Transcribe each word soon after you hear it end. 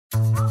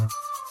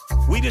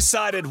We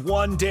decided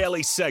one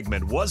daily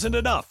segment wasn't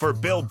enough for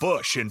Bill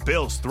Bush and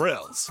Bill's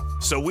Thrills,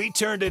 so we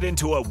turned it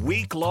into a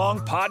week-long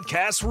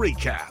podcast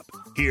recap.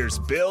 Here's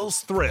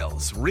Bill's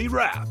Thrills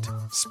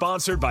Rewrapped,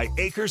 sponsored by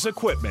Acres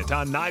Equipment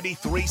on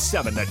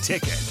 93.7 The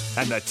Ticket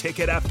and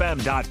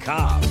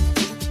theticketfm.com.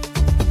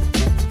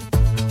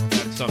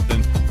 That's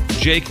something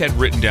Jake had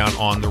written down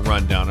on the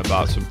rundown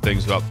about some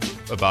things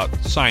about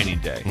signing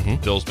day.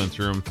 Bill's been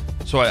through them.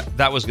 So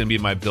that was going to be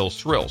my Bill's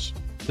Thrills,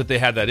 that they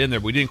had that in there.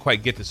 But we didn't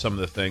quite get to some of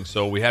the things,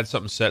 so we had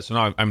something set. So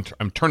now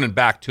I'm turning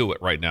back to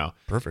it right now.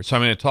 Perfect. So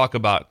I'm going to talk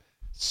about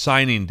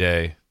signing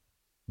day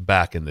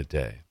back in the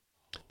day.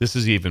 This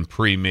is even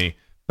pre-me.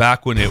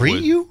 Back when it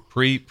was you?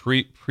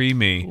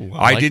 pre-me. Ooh,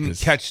 I like didn't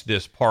this. catch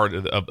this part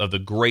of the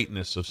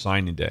greatness of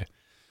signing day.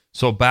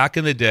 So back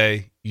in the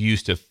day, you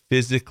used to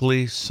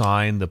physically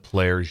sign the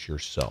players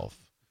yourself.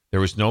 There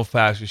was no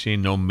fax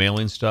machine, no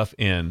mailing stuff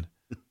in.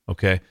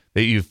 Okay,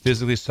 that you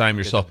physically sign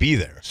yourself. Be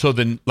there. So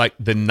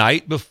the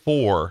night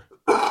before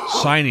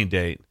signing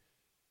date,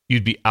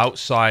 you'd be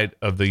outside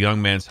of the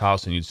young man's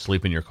house and you'd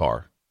sleep in your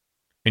car,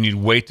 and you'd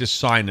wait to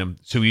sign him.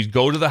 So you'd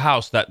go to the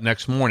house that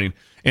next morning,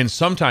 and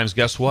sometimes,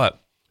 guess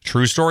what?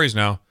 True stories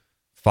now.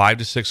 5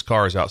 to 6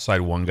 cars outside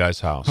one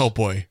guy's house. Oh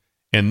boy.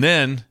 And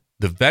then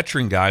the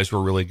veteran guys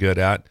were really good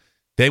at,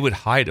 they would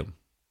hide them.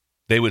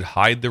 They would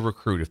hide the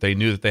recruit. If they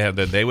knew that they had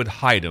that, they would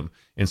hide them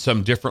in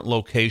some different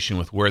location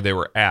with where they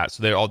were at.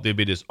 So they'd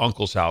be at his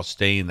uncle's house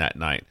staying that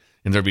night.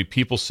 And there'd be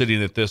people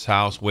sitting at this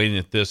house, waiting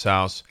at this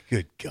house.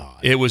 Good God.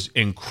 It was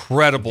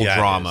incredible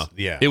drama.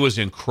 It was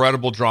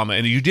incredible drama.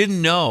 And you didn't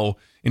know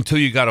until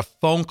you got a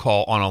phone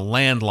call on a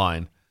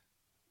landline.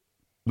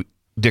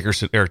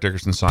 Eric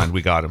Dickerson signed.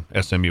 We got him.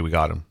 SMU, we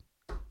got him.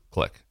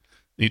 Click.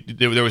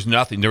 There was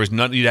nothing. There was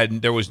none.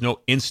 There was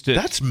no instant.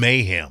 That's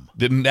mayhem.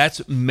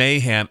 That's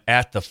mayhem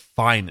at the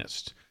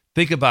finest.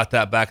 Think about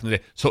that back in the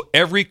day. So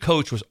every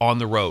coach was on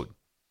the road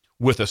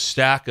with a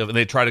stack of, and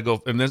they try to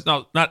go. And there's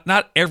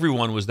not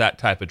everyone was that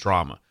type of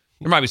drama.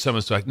 There might be someone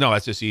who's like, no,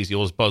 that's just easy.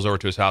 We'll just buzz over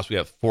to his house. We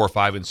have 4 or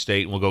 5 in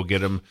state, and we'll go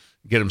get him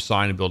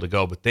signed and be able to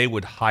go. But they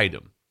would hide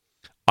him.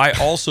 I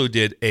also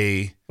did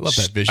I love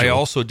that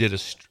visual.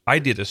 I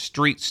did a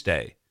street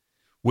stay,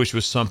 which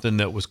was something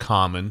that was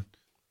common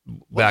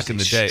back in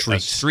the day. A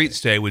street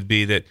stay would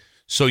be that,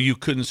 so you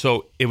couldn't,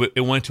 so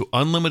it went to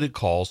unlimited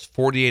calls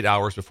 48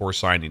 hours before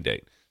signing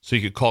date. So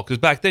you could call, because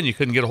back then you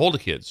couldn't get a hold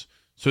of kids.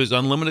 So it's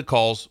unlimited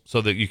calls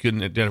so that you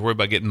couldn't have to worry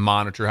about getting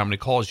monitor how many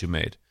calls you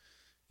made.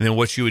 And then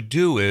what you would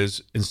do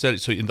is, and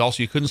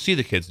also you couldn't see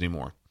the kids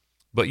anymore.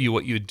 But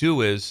what you would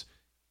do is,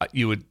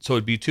 so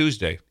it'd be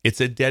Tuesday.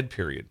 It's a dead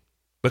period.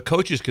 But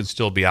coaches can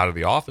still be out of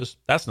the office.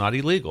 That's not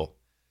illegal.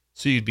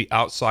 So you'd be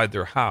outside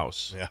their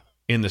house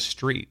in the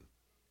street.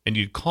 And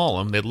you'd call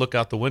them. They'd look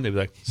out the window and be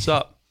like,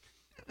 sup?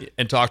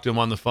 And talk to them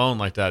on the phone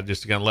like that,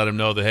 just to kind of let them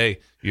know that, hey,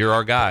 you're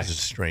our guy. This is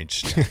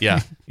strange stuff.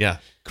 Yeah.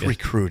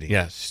 Recruiting.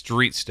 Yeah,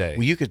 street stay.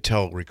 Well, you could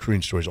tell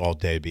recruiting stories all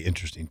day. It'd be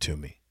interesting to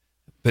me.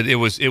 But it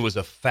was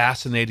a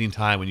fascinating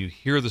time when you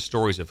hear the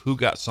stories of who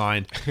got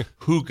signed,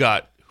 who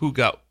got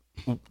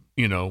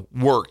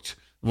worked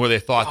where they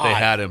thought they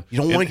had him. You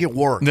don't want to get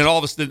worked. And then all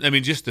of a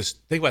sudden, just this,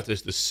 think about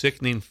this, the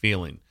sickening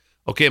feeling.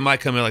 Okay, it might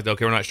come in like,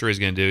 okay, we're not sure what he's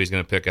going to do. He's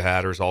going to pick a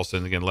hat, or all of a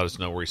sudden they're going to let us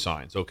know where he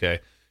signs. Okay.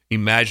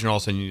 Imagine all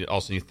of a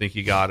sudden you think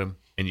you got him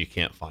and you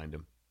can't find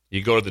him.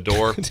 You go to the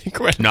door,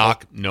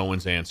 knock, no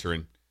one's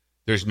answering.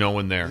 There's no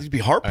one there. You'd be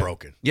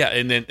heartbroken.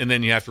 And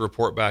then you have to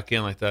report back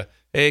in like that.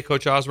 Hey,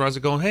 Coach Osborne, how's it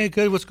going? Hey,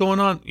 good. What's going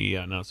on?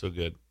 Yeah, not so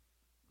good.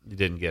 You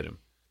didn't get him.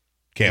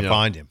 Can't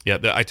find him. Yeah,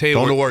 I tell you,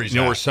 don't know where he's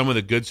at. Where some of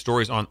the good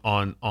stories on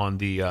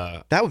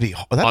the that'd be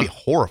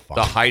horrifying.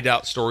 The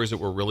hideout stories that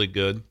were really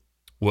good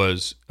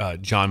was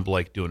John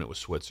Blake doing it with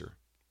Switzer.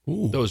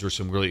 Ooh. Those were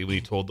some really, when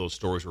he told those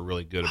stories, were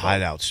really good about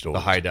hideout stories. The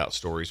hideout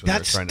stories.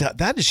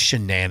 That is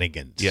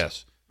shenanigans.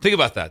 Yes. Think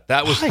about that.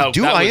 That was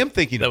I am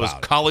thinking that about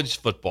was college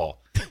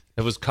football.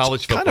 It was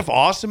college football. Kind of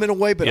awesome in a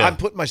way, but I'm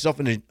putting myself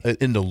in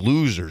the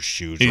loser's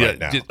shoes right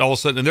now. All of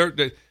a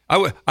sudden,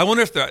 I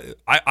wonder if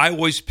I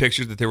always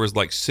pictured that there was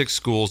like 6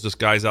 schools, just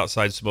guys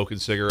outside smoking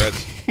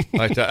cigarettes,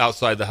 like that,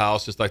 outside the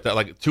house, just like that,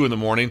 like 2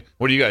 a.m.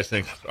 What do you guys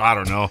think? I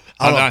don't know.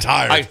 I'm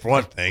tired. For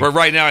one thing, but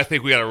right now I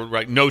think we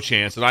got no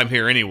chance, and I'm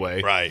here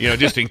anyway. Right.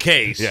 Just in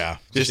case.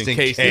 Just in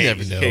case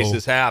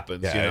this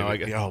happens. Yeah,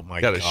 I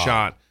got a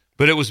shot.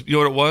 But it was,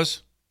 what it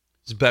was?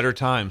 It's better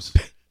times.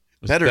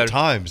 Better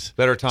times.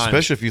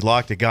 Especially if you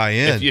locked a guy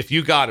in. If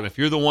you got him, if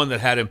you're the one that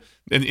had him,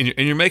 and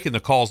you're making the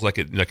calls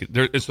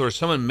there's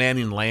someone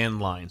manning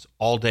landlines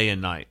all day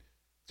and night.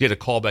 You had to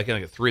call back in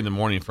like at 3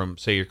 a.m. from,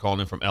 say you're calling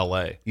in from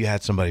L.A. You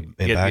had somebody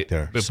back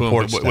there. What's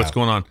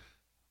going on?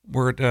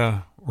 We're at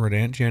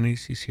Aunt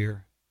Jenny's. He's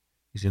here.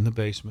 He's in the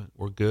basement.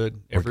 We're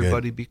good.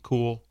 Everybody be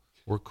cool.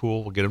 We're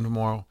cool. We'll get him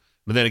tomorrow.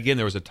 But then again,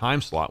 there was a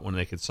time slot when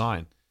they could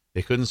sign.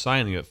 They couldn't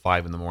sign you at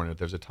 5 a.m.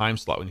 There's a time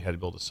slot when you had to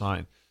be able to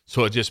sign.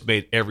 So it just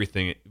made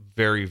everything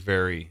very,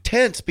 very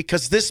tense,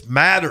 because this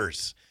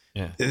matters.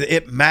 Yeah.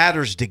 It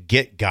matters to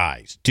get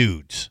guys,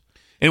 dudes.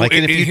 And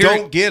if you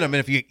don't get them,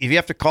 and if you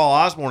have to call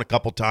Osborne a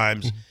couple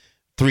times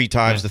 3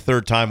 times. The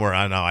third time where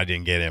I know I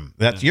didn't get him.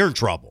 You're in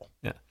trouble.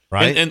 Yeah.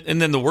 Right.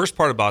 And then the worst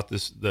part about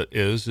this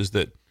is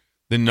that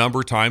the number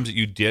of times that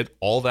you did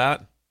all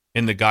that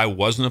and the guy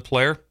wasn't a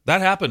player,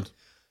 that happened.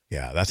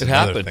 Yeah, that's It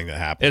another happened. thing that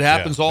happens. It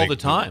happens all the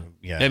time.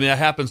 Yeah. I mean, that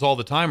happens all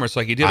the time. Where it's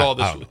like he did all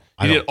this.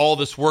 He did all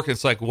this work. And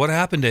it's like, what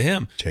happened to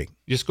him?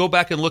 Just go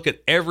back and look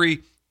at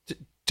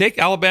take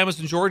Alabama's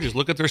and Georgia's.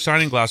 Look at their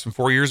signing class from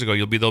 4 years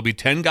ago. There'll be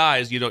 10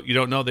 guys you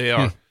don't know they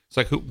are. It's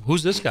like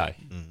who's this guy?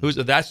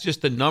 That's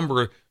just the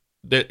number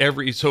that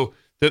So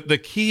the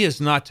key is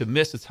not to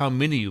miss. It's how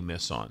many you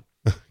miss on.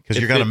 Because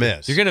you're going to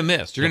miss. You're going to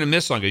miss. You're going to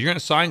miss on guys. You're going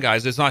to sign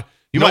guys. It's not.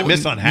 You might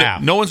miss on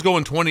half. No one's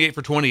going 28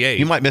 for 28.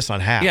 You might miss on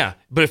half. Yeah,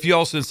 but if you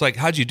also, it's like,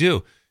 how'd you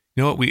do?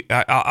 You know what? We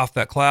off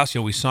that class,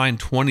 we signed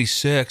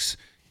 26,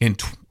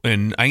 and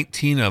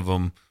 19 of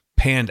them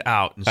panned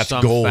out in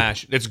some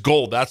fashion. It's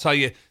gold. That's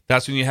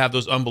when you have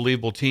those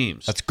unbelievable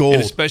teams. That's gold,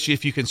 and especially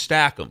if you can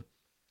stack them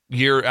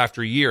year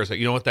after year. It's like,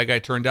 you know what? That guy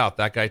turned out.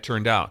 That guy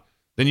turned out.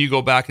 Then you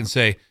go back and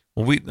say,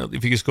 well,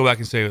 if you just go back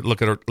and say,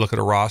 look at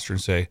a roster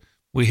and say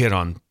we hit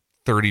on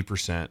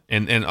 30%,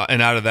 and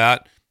out of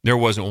that, there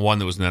wasn't one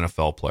that was an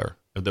NFL player.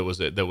 That was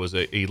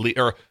a elite,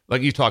 or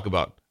like you talk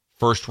about,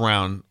 first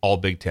round All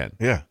Big Ten.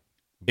 Yeah.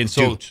 And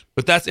so,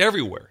 but that's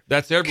everywhere.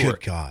 That's everywhere.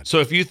 Good God. So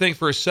if you think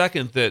for a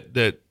second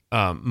that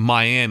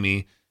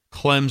Miami,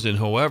 Clemson,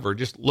 whoever,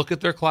 just look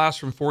at their class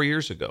from 4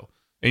 years ago,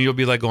 and you'll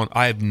be like going,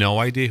 I have no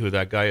idea who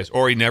that guy is,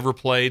 or he never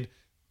played,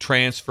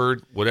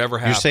 transferred, whatever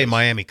happened. You're saying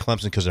Miami,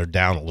 Clemson because they're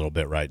down a little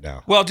bit right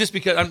now. Well, just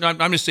because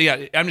I'm just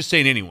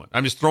saying anyone.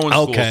 I'm just throwing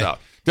schools out.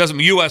 Doesn't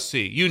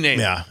USC, you name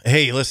it. Yeah.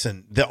 Hey,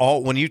 listen,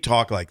 when you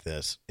talk like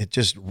this, it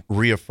just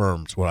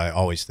reaffirms what I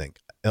always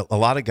think. A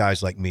lot of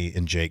guys like me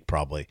and Jake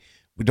probably,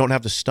 we don't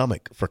have the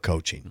stomach for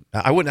coaching.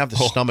 I wouldn't have the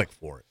stomach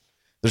for it.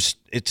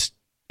 It's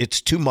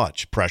too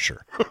much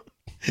pressure.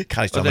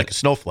 Kind of sound like a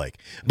snowflake.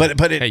 But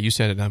hey, you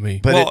said it, not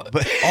me. But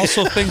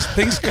also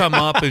things come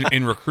up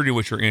in recruiting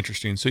which are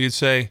interesting. So you'd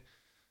say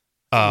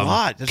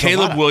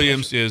Caleb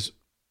Williams is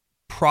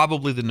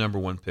probably the number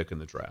 1 pick in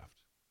the draft.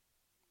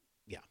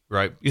 Yeah.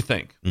 Right? You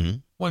think. Mm-hmm.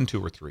 1,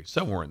 2, or 3,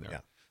 somewhere in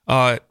there.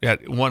 Yeah.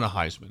 Won a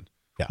Heisman.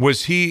 Yeah.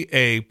 Was he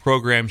a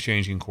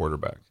program-changing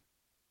quarterback?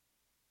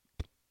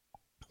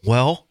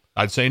 Well,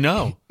 I'd say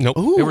no. Nope.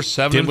 They were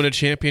 7. Didn't win a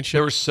championship.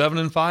 They were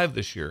 7-5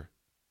 this year.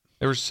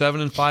 They were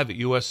 7-5 at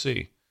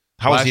USC.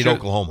 How was he at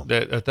Oklahoma?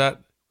 That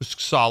was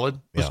solid.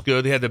 Was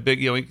good. They had the big.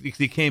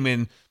 He came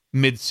in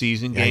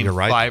mid-season, game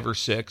 5 or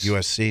 6.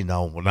 USC,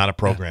 no, not a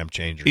program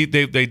changer. They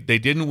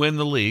didn't win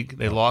the league.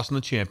 They lost in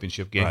the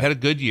championship game. Right. Had a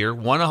good year.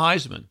 Won a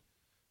Heisman.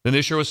 Then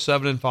this year was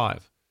 7-5.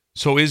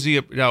 So is he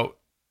now?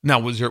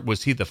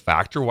 Was he the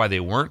factor why they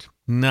weren't?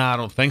 No, I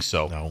don't think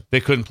so. No,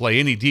 they couldn't play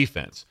any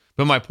defense.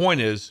 But my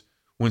point is,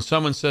 when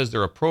someone says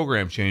they're a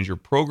program changer,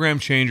 program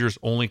changers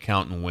only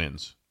count in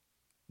wins.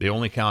 They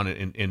only count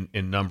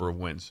in number of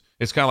wins.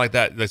 It's kind of like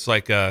that. That's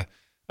like Jaden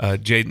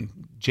at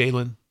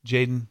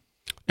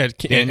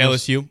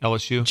LSU.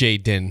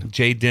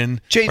 Jaden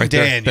right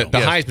Daniel, the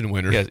Heisman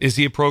winner. Yes. Is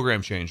he a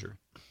program changer?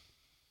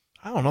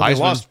 I don't know. They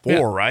lost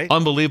 4, right?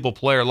 Unbelievable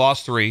player.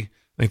 Lost 3. I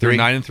think they're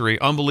 9-3.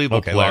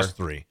 Unbelievable player. Lost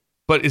 3.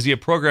 But is he a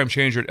program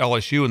changer at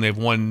LSU? And they've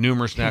won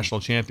numerous national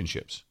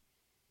championships.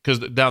 Because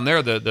down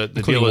there, the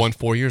deal is won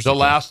 4 years the ago.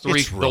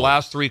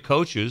 last 3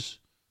 coaches,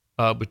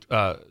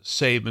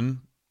 Saban,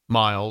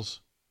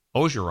 Miles,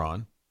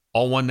 Orgeron,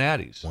 all won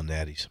natties.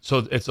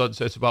 So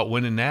it's about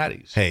winning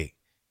natties. Hey,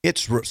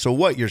 so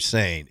what you're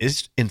saying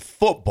is in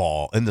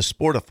football, in the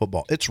sport of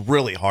football, it's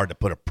really hard to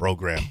put a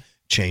program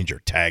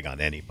changer tag on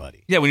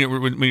anybody. Yeah,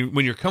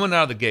 when you're coming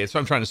out of the gate, that's what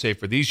I'm trying to say.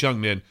 For these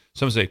young men,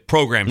 some say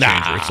program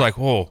changer. It's like,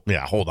 hold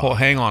on,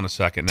 hang on a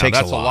second. Now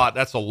that's a lot.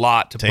 That's a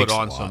lot to put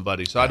on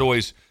somebody. So I'd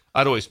always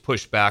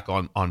push back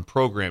on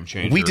program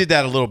changer. We did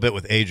that a little bit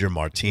with Adrian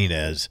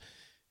Martinez,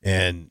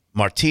 and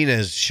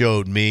Martinez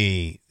showed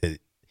me that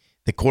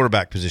the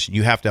quarterback position,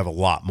 you have to have a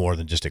lot more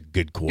than just a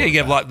good quarterback. Yeah, you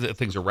have a lot of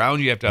things around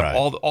you. You have to have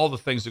all the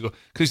things to go.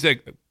 Because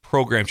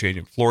program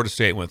changing. Florida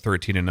State went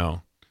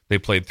 13-0. They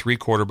played 3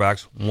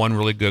 quarterbacks, 1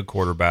 really good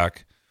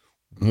quarterback,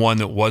 1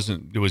 that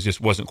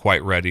wasn't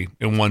quite ready,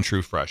 and 1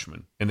 true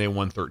freshman, and they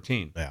won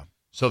 13. Yeah.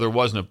 So there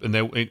wasn't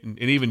and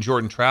even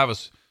Jordan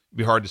Travis, it'd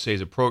be hard to say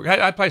he's a program.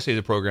 I'd probably say he's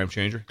a program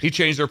changer. He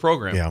changed their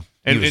program. Yeah,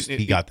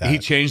 he got that. He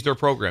changed their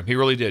program. He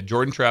really did.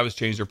 Jordan Travis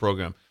changed their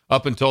program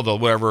up until the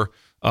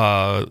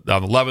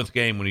 11th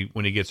game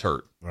when he gets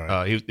hurt.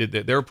 Right.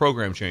 They're a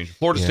program changer.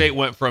 Florida State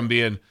went from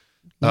being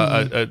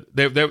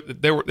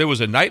there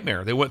was a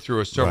nightmare. They went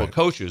through several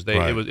coaches.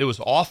 It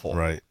was awful.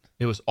 Right.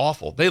 It was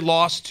awful. They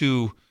lost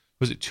to,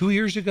 was it 2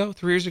 years ago,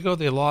 3 years ago?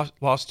 They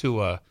lost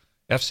to a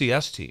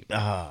FCS team.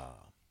 Yeah,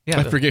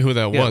 I forget who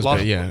that was,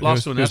 but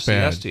lost to an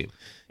FCS team.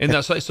 And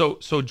that's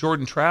so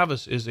Jordan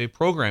Travis is a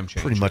program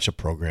changer. Pretty much a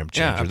program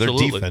changer. Their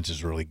defense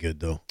is really good,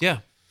 though. Yeah.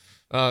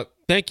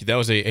 Thank you. That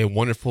was a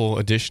wonderful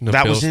edition of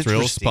Bill's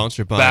Thrills,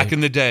 sponsored by back in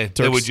the day. Dirk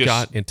they would just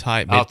Scott and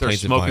Ty out there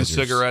Plains smoking Advisors.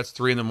 cigarettes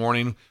 3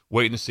 a.m,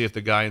 waiting to see if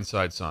the guy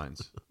inside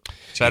signs.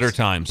 Better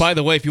times. By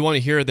the way, if you want to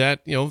hear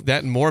that,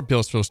 that and more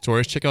Bill's Thrill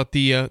Stories, check out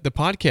the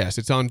podcast.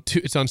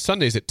 It's on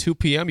Sundays at 2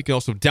 p.m. You can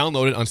also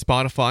download it on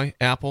Spotify,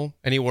 Apple,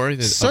 anywhere.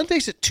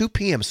 Sundays at 2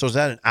 p.m. So is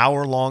that an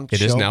hour-long show?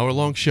 It is an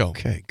hour-long show.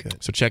 Okay,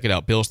 good. So check it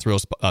out. Bill's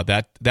Thrills.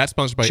 That's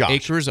sponsored by Josh.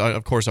 Acres.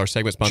 Of course, our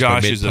segment sponsored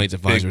Josh by is Mid-Plains a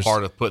Advisors. big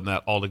part of putting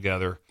that all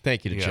together.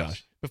 Thank you to Yes.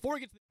 Josh. Before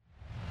we get to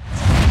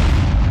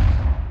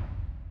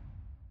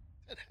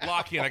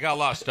Lock in. I got a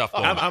lot of stuff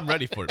going. I'm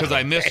ready for it. Because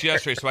I missed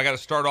yesterday, so I got to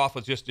start off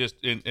with just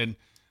in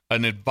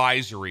an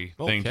advisory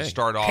thing to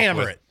start off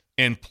Hammer with. it.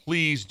 And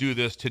please do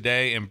this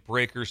today. And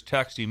Breakers,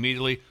 text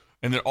immediately,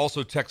 and then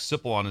also text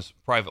Sipple on his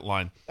private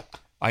line.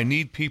 I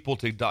need people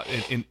to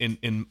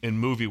in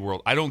movie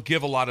world. I don't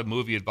give a lot of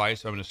movie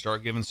advice. I'm going to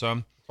start giving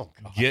some.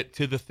 Get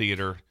to the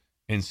theater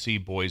and see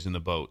Boys in the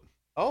Boat.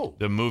 Oh,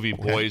 The movie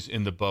Boys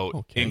in the Boat.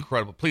 Okay.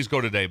 Incredible. Please go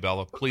today,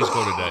 Bella. Please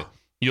go today.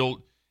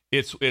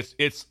 It's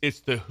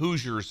the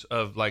Hoosiers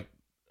of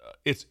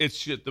it's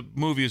the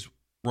movie is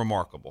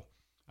remarkable.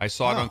 I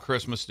saw it on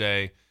Christmas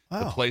Day.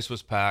 The place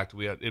was packed.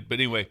 We had it, but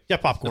anyway. Yeah,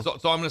 popcorn.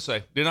 That's all I'm going to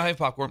say. Did I have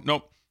popcorn?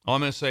 Nope. All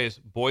I'm going to say is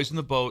Boys in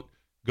the Boat.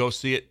 Go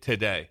see it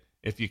today.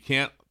 If you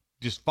can't,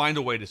 just find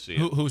a way to see it.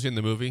 who's in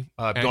the movie?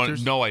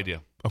 No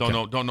idea. Okay.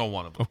 Don't know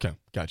one of them. Okay,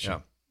 gotcha. Yeah.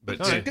 But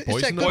It's that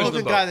Boys in the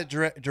good-looking Boat. guy that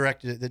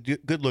directed it, the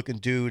good-looking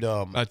dude.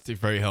 That's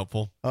very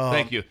helpful.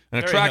 thank you. An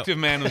attractive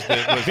man was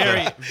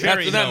very that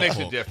makes a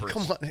helpful. difference.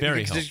 Come on,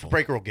 Very because helpful.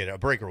 Breaker will get it. A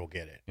Breaker will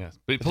get it. Yes,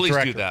 but please do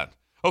director. that.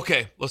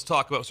 Okay, let's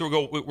talk about. So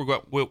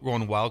we're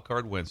going Wild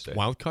Card Wednesday.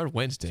 Wild Card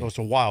Wednesday. So it's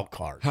a wild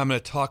card. I'm going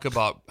to talk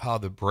about how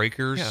the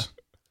Breakers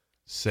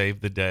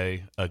saved the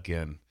day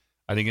again.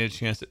 I didn't get a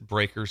chance that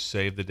Breakers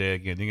saved the day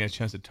again. Didn't get a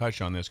chance to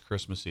touch on this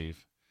Christmas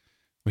Eve.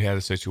 We had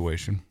a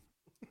situation.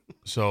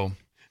 So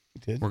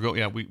did? we're going.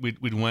 Yeah, we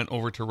went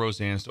over to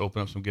Roseanne's to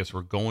open up some gifts.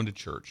 We're going to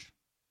church.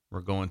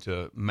 We're going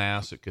to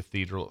mass at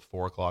Cathedral at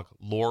 4:00.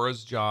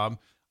 Laura's job.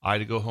 I had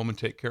to go home and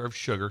take care of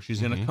Sugar.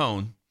 She's in a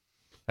cone.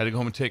 I had to go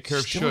home and take care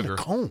of Still in Sugar.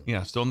 the cone?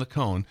 Yeah, still in the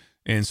cone.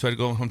 And so I had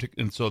to go home.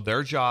 And so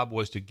their job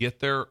was to get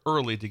there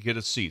early to get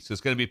a seat. So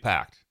it's going to be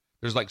packed.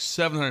 There's like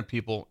 700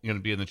 people going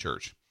to be in the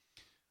church.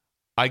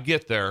 I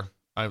get there.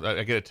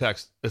 I get a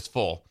text. It's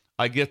full.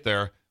 I get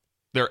there.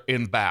 They're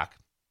in back.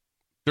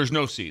 There's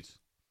no seats.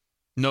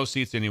 No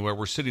seats anywhere.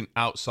 We're sitting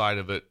outside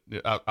of it,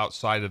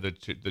 outside of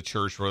the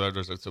church where it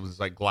was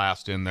like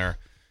glassed in there.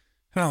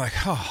 And I'm like,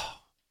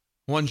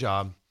 one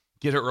job.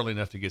 Get here early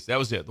enough to get. That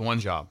was it. The one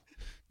job.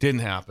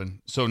 Didn't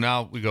happen. So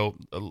now we go.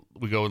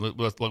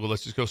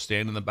 Let's just go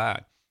stand in the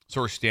back.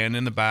 So we're standing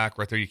in the back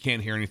right there. You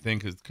can't hear anything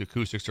because the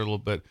acoustics are a little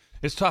bit.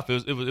 It's tough.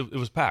 It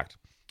was packed.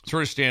 So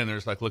we're just standing there.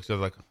 It's like looks at it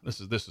like this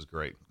is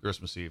great.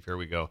 Christmas Eve. Here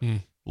we go.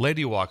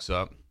 Lady walks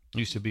up.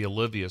 Used to be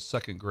Olivia's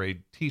second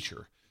grade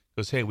teacher.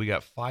 Goes, hey, we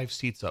got 5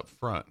 seats up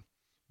front,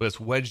 but it's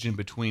wedged in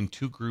between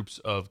 2 groups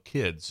of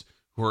kids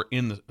who are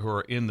in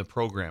the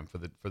program for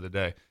the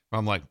day.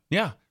 I'm like,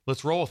 yeah,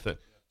 let's roll with it.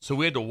 So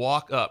we had to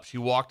walk up. She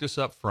walked us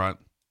up front.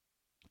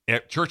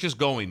 Church is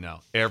going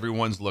now.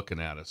 Everyone's looking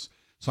at us.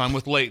 So I'm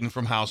with Leighton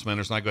from House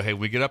Manners, and I go, hey,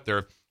 when we get up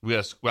there,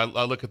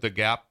 I look at the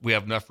gap. We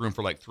have enough room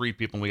for like 3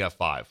 people, and we got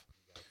 5.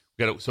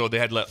 So they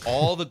had to let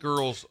all the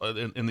girls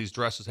in these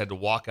dresses had to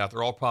walk out.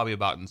 They're all probably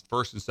about in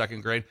 1st and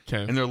 2nd grade,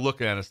 and they're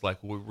looking at us like,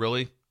 well,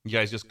 really? You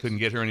guys just couldn't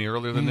get here any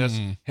earlier than this?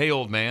 Hey,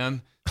 old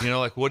man.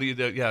 Like, what do you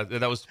do? Yeah,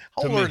 that was.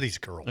 How old are these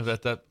girls?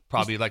 That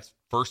probably like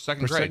 1st,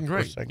 2nd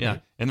grade. Second Yeah,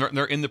 grade. and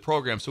they're in the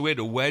program. So we had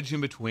to wedge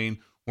in between.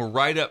 We're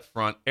right up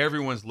front.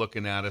 Everyone's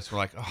looking at us. We're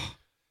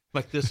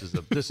like, this is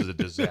a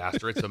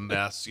disaster. It's a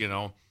mess,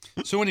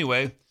 So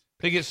anyway,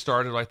 they get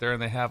started right there,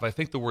 and they have, I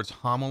think the words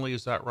homily.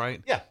 Is that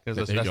right? Yeah.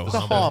 Because There you go. The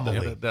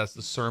homily. that's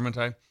the sermon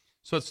time.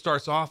 So it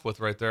starts off with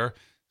right there.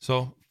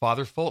 So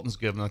Father Fulton's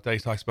giving that. He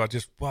talks about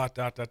just what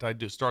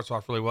starts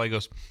off really well. He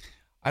goes,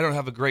 I don't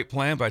have a great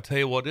plan, but I tell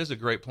you what is a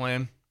great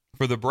plan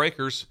for the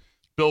Breakers.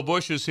 Bill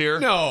Bush is here.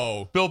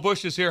 No. Bill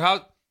Bush is here.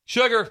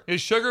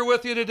 Is Sugar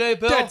with you today,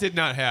 Bill? That did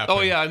not happen.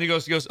 Oh yeah, and he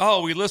goes,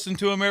 we listen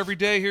to him every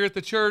day here at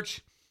the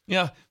church.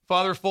 Yeah,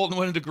 Father Fulton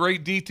went into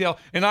great detail,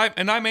 and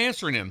I'm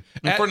answering him.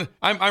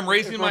 I'm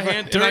raising my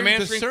hand and I'm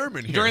answering the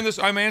sermon here. during this.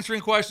 I'm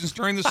answering questions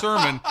during the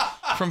sermon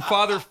from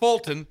Father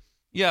Fulton.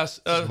 Yes,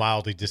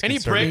 Mildly Any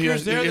disconcerting.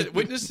 breakers there that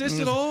witnessed this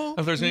at all?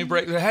 if there's any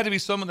break, there had to be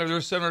someone there. There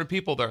were 700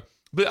 people there,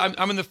 but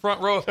I'm in the front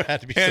row. There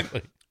had to be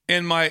somebody.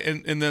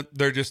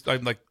 They're just.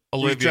 I'm like, you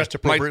Olivia, dressed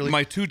appropriately?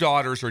 my 2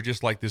 daughters are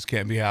just like, this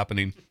can't be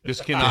happening.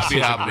 This cannot be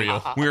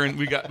happening.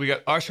 We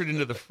got ushered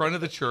into the front of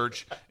the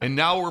church, and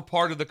now we're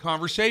part of the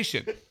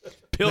conversation.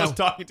 Bill's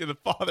talking to the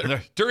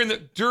father. During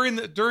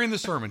the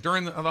sermon,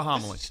 during the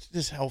homily. This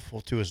is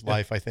helpful to his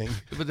life, I think.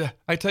 But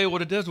I tell you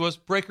what it did was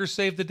Breakers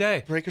saved the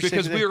day. Breakers saved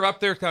because the we day. were up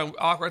there kind of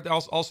awkward. All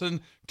of a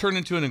sudden turned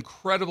into an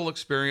incredible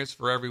experience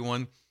for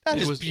everyone. That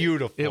It is was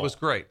beautiful. It was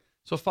great.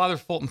 So Father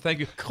Fulton, thank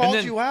you.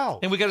 Called you out.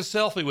 And we got a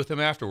selfie with him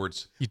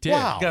afterwards. You did.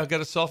 Wow. Got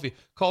a selfie.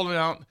 Called him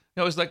out.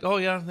 It was like, oh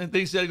yeah. And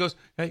he said, he goes,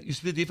 hey, you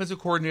see the defensive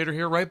coordinator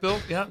here, right, Bill?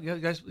 Yeah,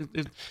 guys.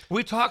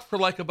 We talked for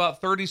like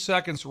about 30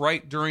 seconds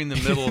right during the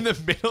middle, In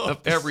the middle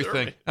of the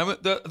everything. sermon. I mean,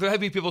 there had to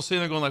be people sitting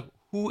there going like,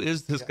 who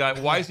is this guy?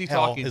 Why is he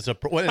Hell talking?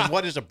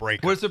 What is a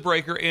breaker? What's a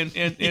breaker? And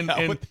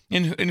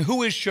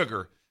who is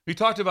Sugar? We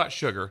talked about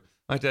Sugar.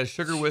 Like that,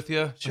 Sugar with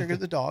you? Sugar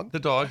the dog. The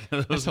dog.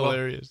 That's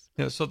hilarious.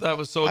 Yeah, so that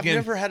was so I've again.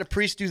 never had a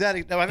priest do that.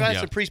 I've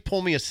had a priest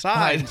pull me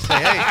aside and say,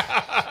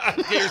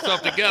 "Hey, get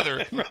yourself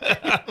together."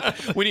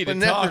 We need to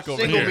never talk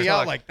over single here. me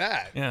out like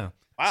that." Yeah.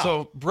 Wow.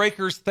 So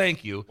breakers,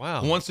 thank you.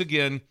 Wow. Once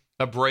again,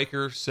 a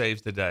breaker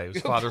saves the day. It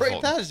was Father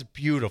Fulton. That is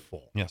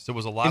beautiful. Yes, it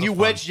was a lot. And of you fun.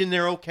 wedged in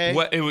there, okay?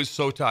 It was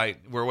so tight.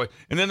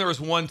 And then there was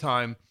one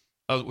time,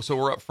 so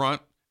we're up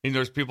front, and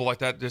there's people like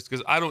that just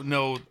because I don't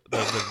know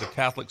the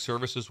Catholic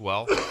service as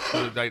well.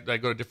 So I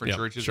go to different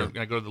churches. sure. And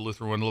I go to the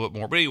Lutheran one a little bit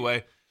more. But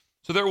anyway,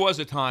 so there was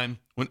a time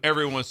when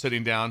everyone was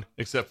sitting down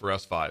except for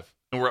us five,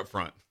 and we're up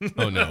front.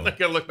 Oh, no. I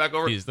gotta look back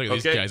over. Jeez, look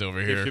at these guys over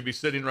You here. should be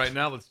sitting right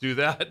now. Let's do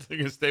that. You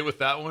can stay with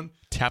that one.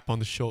 Tap on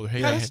the shoulder.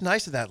 Hey, God, it's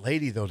nice of that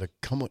lady though to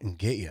come and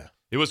get you.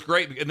 It was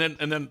great, and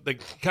then they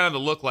kind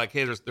of look like,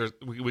 hey,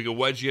 we could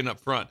wedge you in up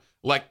front,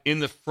 like in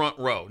the front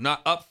row,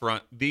 not up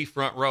front, the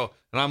front row.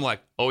 And I'm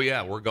like, oh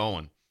yeah, we're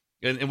going.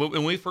 And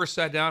when we first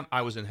sat down,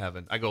 I was in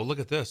heaven. I go, look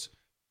at this,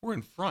 we're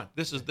in front.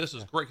 This is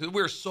great because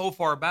we were so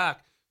far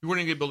back, we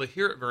weren't even able to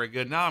hear it very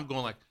good. Now I'm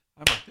like,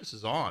 this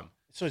is on.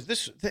 So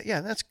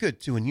that's good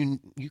too. And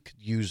you could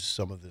use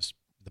some of this,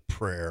 the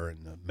prayer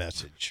and the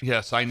message.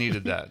 Yes, I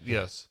needed that.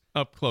 Yes,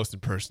 up close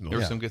and personal. there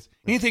was some good.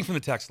 Anything from the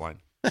text line?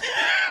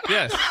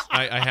 Yes,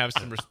 I have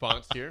some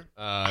response here.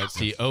 Let's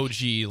see.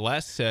 OG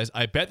Les says,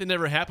 I bet that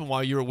never happened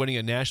while you were winning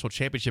a national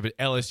championship at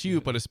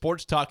LSU, but a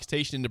sports talk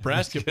station in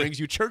Nebraska brings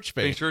you church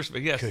faith. Church,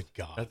 yes. Good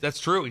God. That's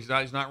true. He's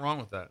not wrong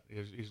with that.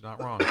 He's not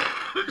wrong.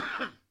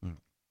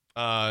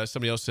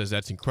 Somebody else says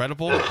that's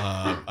incredible.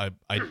 I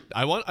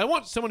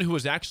want someone who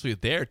was actually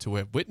there to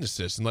have witnessed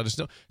this and let us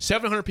know.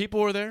 700 people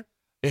were there.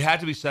 It had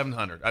to be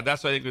 700.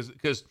 That's what I think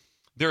because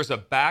there's a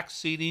back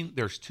seating,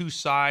 there's two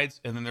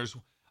sides, and then there's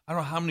I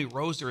don't know how many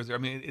rows there is there. I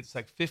mean, it's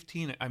like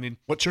 15. I mean,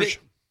 What church?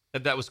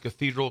 That was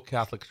Cathedral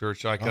Catholic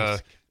Church. Like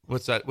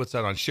what's that? What's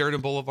that on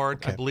Sheridan Boulevard?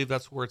 Okay. I believe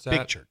that's where it's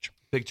at.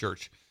 Big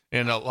church,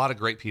 and a lot of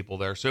great people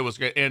there. So it was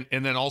great. And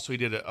then also he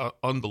did an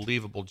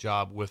unbelievable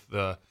job with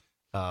the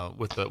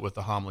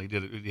homily.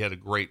 He had a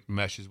great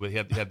message. He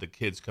had the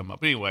kids come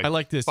up. Anyway, I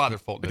like this. Father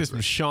Fulton. Like this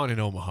from Sean in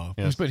Omaha.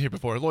 Yes. Who's been here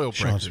before? Loyal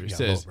Sean's- Breaker. He yeah,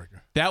 says, Loyal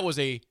Breaker. that was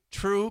a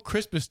true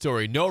Christmas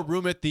story. No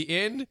room at the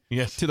inn.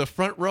 Yes. To the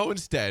front row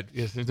instead.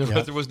 Yes,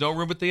 there was no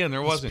room at the end.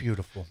 There wasn't.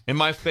 Beautiful. And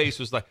my face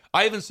was like,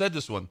 I even said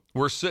this one.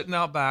 We're sitting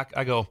out back.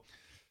 I go,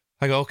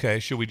 okay,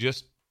 should we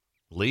just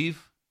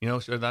leave? You know,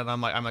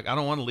 I'm like, I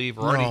don't want to leave.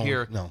 We're already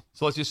here. No.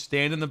 So let's just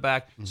stand in the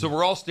back. Mm-hmm. So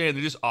we're all standing.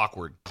 They're just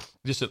awkward.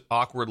 Just an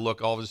awkward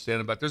look. All of us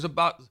standing back. There's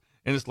about,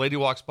 and this lady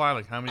walks by. I'm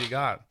like, how many you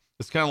got?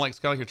 It's kind of like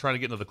you're trying to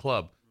get into the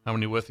club. How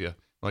many with you? I'm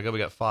like, oh, we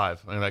got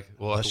 5. I'm like,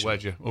 we'll have to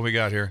wedge you. What we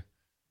got here?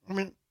 I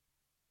mean,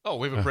 Oh,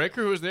 we have a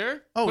breaker who was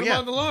there? Oh, Put him yeah.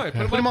 on the line.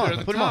 Put Put him him on. there at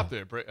the Put him top on.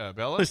 there.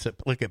 Bella? listen,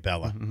 look at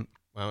Bella.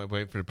 I'm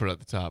waiting for her to put it at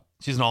the top.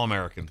 She's an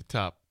All-American.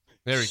 Top.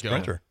 There we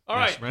Sprinter. go. All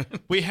right. Yes,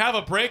 We have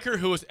a breaker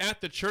who was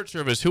at the church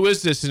service. Who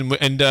is this?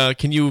 And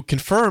can you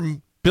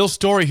confirm Bill's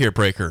story here,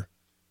 breaker?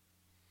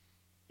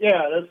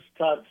 Yeah, this is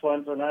Todd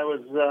Swenson. I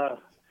was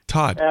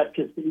Todd. at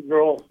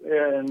Cathedral,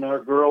 and our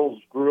girls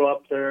grew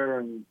up there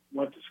and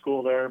went to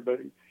school there. But,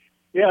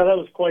 yeah, that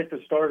was quite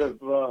the start of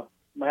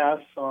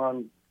Mass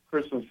on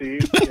Christmas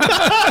Eve.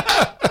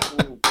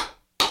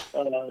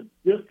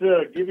 Just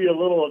to give you a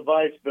little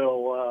advice,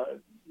 Bill,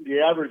 the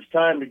average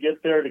time to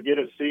get there to get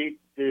a seat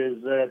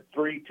is at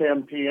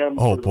 3:10 p.m.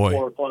 Oh, for the boy.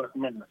 4 o'clock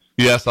Mass.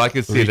 Yes, I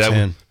could see that.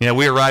 3:10. Yeah,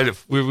 we arrived at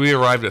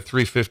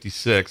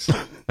 3:56.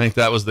 I think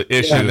that was the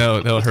issue. I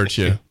know, that'll hurt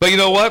you. But you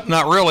know what?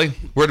 Not really.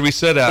 Where did we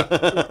sit at?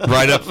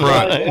 Right up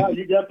front. Yeah,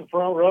 you got the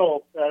front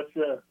row. That's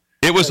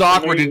It was That's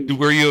awkward. amazing.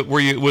 Were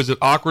you? Was it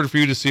awkward for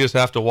you to see us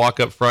have to walk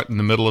up front in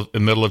the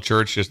middle of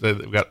church? Just we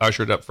got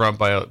ushered up front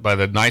by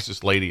the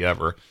nicest lady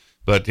ever.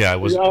 But yeah, it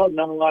was.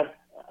 No,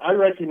 I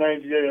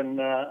recognize you,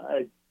 and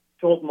I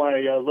told my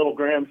little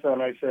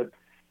grandson, I said,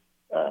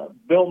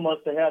 Bill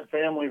must have had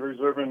family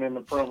reserving in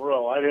the front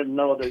row. I didn't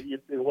know that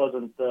it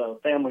wasn't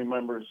family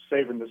members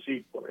saving the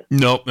seat for you.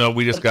 No,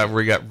 we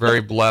got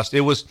very blessed.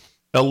 It was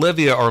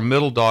Olivia, our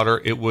middle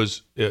daughter. It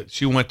was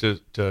she went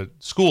to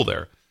school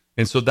there,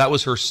 and so that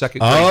was her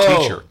second grade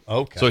teacher.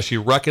 Okay. So she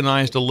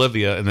recognized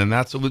Olivia, and then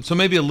so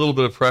maybe a little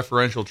bit of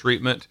preferential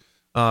treatment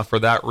for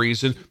that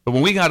reason. But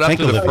when we got up Thank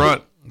to the Olivia.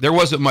 front, there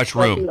wasn't much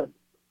room.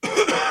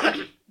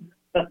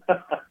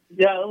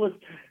 Yeah,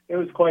 it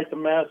was quite the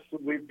mess.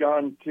 We've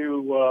gone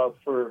to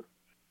for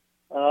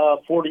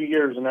 40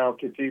 years now,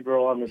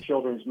 Cathedral on the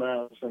Children's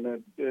Mass,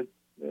 and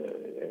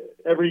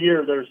every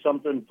year there's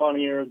something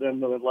funnier than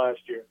the last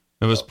year.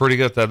 It was pretty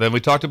good. Then we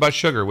talked about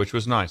sugar, which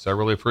was nice. I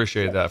really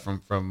appreciated that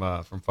from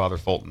Father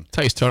Fulton. That's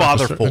how you start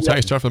Father off the, Fulton. that's how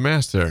you start off the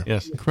mass there.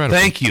 Yes, Incredible.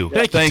 Thank you,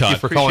 Thank you, thank you Todd.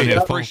 for calling in.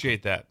 Appreciate it.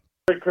 Appreciate that.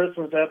 Merry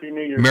Christmas, Happy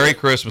New Year. Merry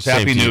Christmas, Same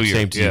Happy to you, New Year.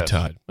 Same to you, Yes.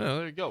 Todd. Well,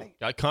 there you go.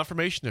 Got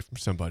confirmation there from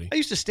somebody. I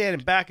used to stand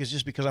in back is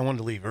just because I wanted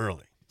to leave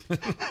early.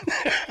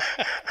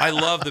 I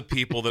love the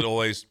people that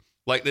always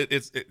like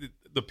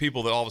the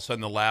people that all of a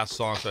sudden the last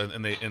song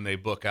and they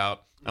book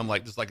out. I'm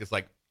like, it's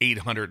like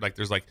 800. Like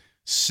there's like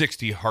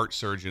 60 heart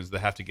surgeons that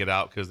have to get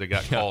out because they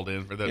got called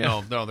in for that.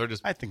 Yeah. No, they're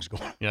just. I think it's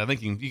going. Yeah, I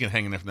think you can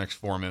hang in there for the next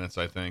 4 minutes.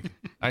 I think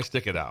I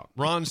stick it out.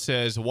 Ron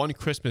says, one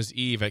Christmas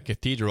Eve at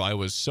Cathedral, I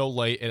was so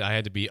late and I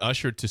had to be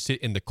ushered to sit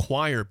in the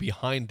choir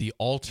behind the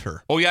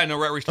altar. Oh yeah, I know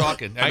right where he's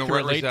talking. I know can right where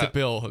relate he's to at.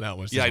 Bill. That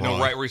was Yeah, I know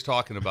Ron. right where he's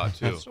talking about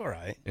too. That's all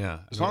right. Yeah,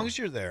 As long as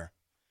you're there.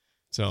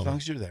 So As long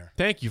as you're there.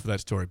 thank you for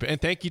that story, and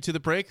thank you to the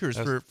Breakers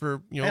for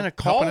And you know a helping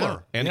caller.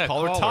 out. And Yeah, a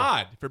caller caller.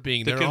 Todd for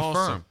being to there confirm.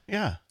 also.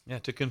 Yeah, Yeah,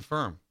 to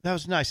confirm. that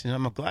was nice, and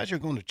I'm glad you're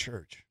going to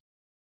church.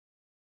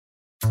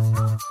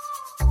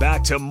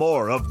 Back to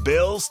more of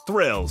Bill's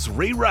Thrills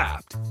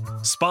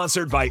Rewrapped.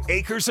 Sponsored by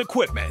Acres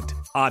Equipment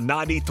on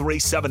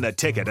 93.7 The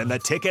Ticket and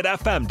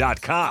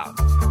theticketfm.com.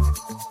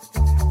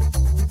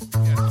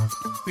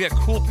 We got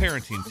cool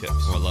parenting tips.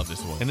 Oh, I love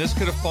this one. And this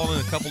could have fallen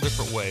in a couple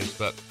different ways,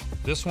 but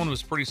this one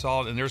was pretty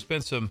solid. And there's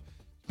been some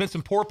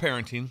poor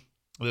parenting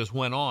that has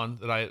went on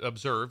that I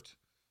observed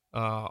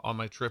on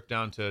my trip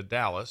down to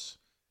Dallas.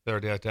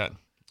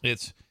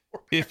 It's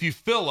if you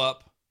fill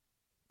up,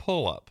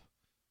 pull up.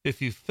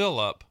 If you fill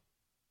up,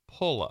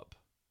 pull up.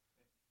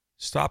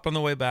 Stop on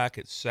the way back.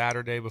 It's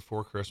Saturday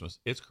before Christmas.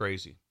 It's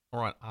crazy.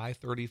 We're on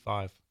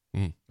I-35,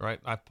 right?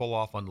 I pull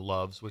off on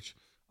Loves, which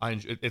I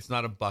enjoy. It's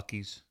not a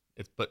Buc-ee's.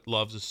 But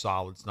Love's is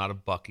solid. It's not a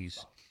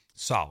Buc-ee's.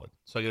 Solid.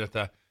 So I get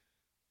that.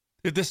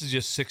 This is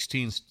just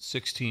 16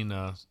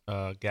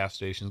 gas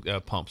stations,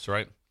 pumps,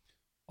 right?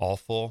 All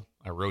full.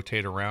 I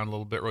rotate around a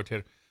little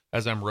bit,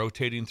 As I'm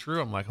rotating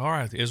through, I'm like, all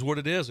right, it is what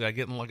it is. I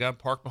got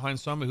parked behind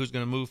somebody who's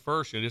going to move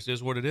first. It just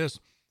is what it is.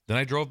 Then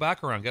I drove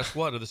back around. Guess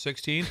what? Of the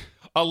 16,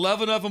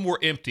 11 of them were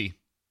empty.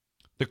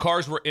 The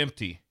cars were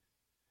empty.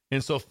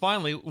 And so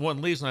finally,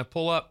 one leaves, and I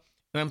pull up,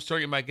 and I'm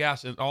starting my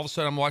gas, and all of a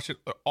sudden I'm watching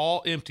it,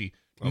 all empty.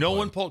 No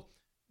one pulled.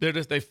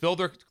 They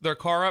filled their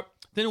car up,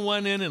 then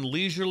went in and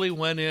leisurely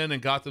went in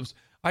and got them.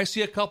 I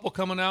see a couple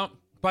coming out,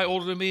 probably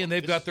older than me, and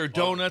they've got their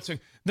donuts, and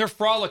they're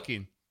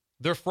frolicking.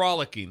 They're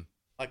frolicking.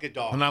 Like a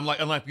dog. And I'm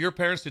like, your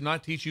parents did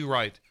not teach you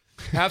right.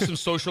 Have some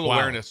social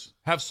awareness.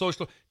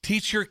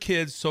 Teach your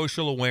kids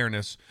social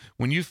awareness.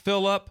 When you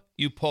fill up,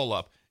 you pull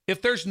up.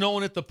 If there's no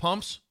one at the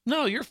pumps,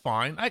 no, you're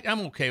fine.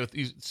 I'm okay with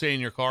you staying in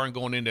your car and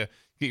going in to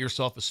get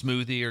yourself a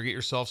smoothie or get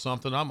yourself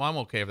something. I'm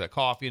okay with that.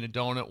 Coffee and a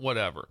donut,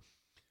 whatever.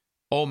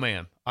 Oh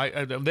man,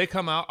 they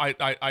come out.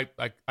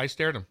 I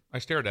stared them. I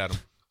stared at them.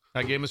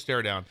 I gave them a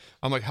stare down.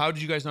 I'm like, how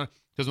did you guys not?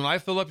 Because when I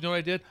fill up, you know what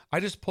I did? I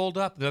just pulled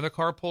up. The other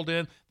car pulled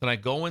in. Then I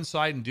go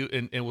inside and do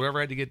and whatever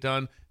I had to get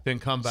done. Then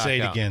come back. Say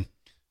it out. again.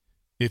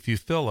 If you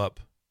fill up,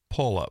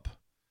 pull up.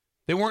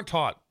 They weren't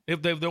taught.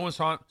 If they weren't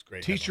taught,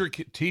 teach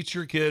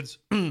your kids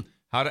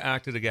how to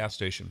act at a gas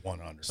station.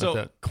 100.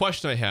 So,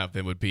 question I have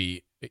then would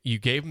be: you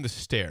gave him the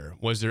stare.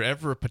 Was there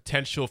ever a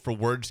potential for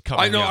words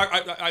coming? I know.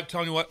 out? I'm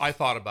telling you what. I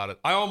thought about it.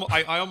 I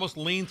almost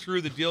leaned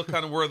through the deal,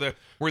 kind of where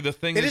the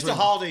thing. It is the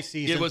holiday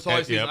season. It was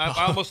holiday season. Yep.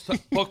 I almost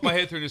poked my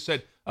head through and just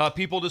said,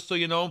 "People, just so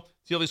you know,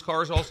 see all these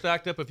cars all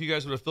stacked up. If you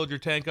guys would have filled your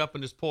tank up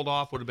and just pulled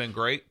off, would have been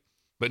great."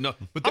 But no.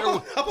 But there. How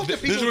about the This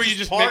people is where you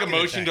just make a parking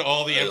motion to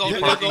all the all empty the-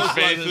 parking all the-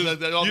 spaces.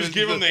 all You the- just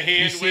give them the you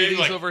hand see wave these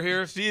like, over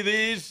here? see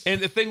these? And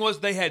the thing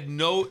was, they had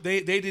no. They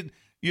did.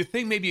 You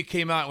think maybe it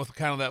came out with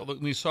kind of that look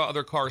when you saw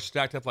other cars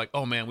stacked up, like,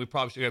 oh man, we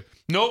probably should have.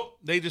 Nope,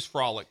 they just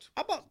frolicked.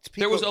 How about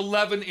people? There was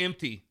 11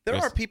 empty. There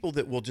are people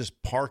that will just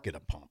park at a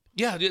pump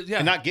Yeah.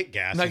 and not get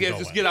gas. Not and get, go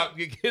just in.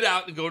 get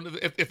out and go into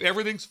the, if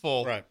everything's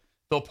full, Right.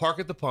 they'll park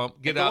at the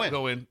pump, get go out, in.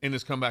 go in, and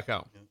just come back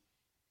out.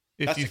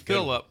 If That's you a good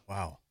fill one. up,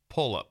 Wow.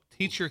 pull up.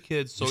 Teach your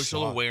kids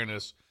social saw it.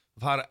 awareness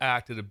of how to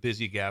act at a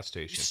busy gas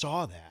You station.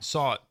 saw that.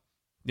 Saw it.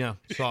 Yeah,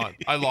 saw it.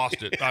 I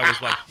lost it. I was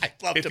like, I'd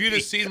love if to you'd be-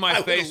 have seen I my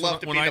would've face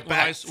loved to when be I in the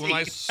back when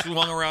I seat.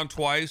 swung around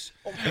twice,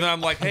 and then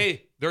I'm like,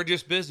 hey, they're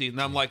just busy,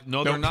 and I'm like,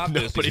 no, they're not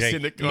busy. Nobody's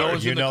in the car. No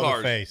one's You in the know the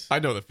cars. face. I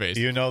know the face.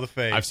 You know the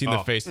face. I've seen the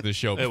face of the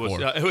show It before.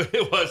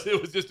 was.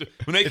 It was just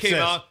when they It came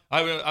says- out.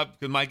 I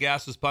because my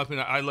gas was pumping.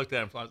 I looked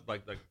at him. I was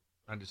like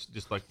I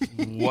just like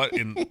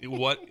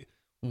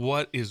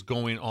what is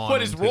going on?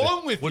 What is today?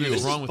 wrong with What you? is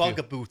This wrong is with you?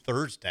 Bugaboo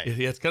Thursday.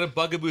 Yeah, it's kind of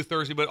Bugaboo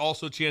Thursday, but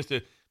also a chance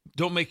to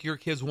don't make your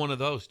kids one of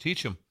those.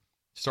 Teach them.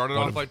 Start it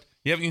off like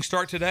you can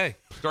start today.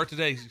 Start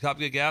today. Stop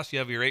to get gas. You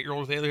have your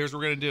 8-year-old. Hey, here's what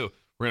we're gonna do.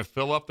 We're gonna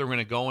fill up. Then we're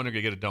gonna go in. We're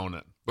gonna get a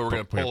donut. But we're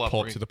gonna pull up.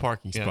 Pull to the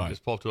parking Yeah, spot.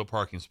 just pull up to a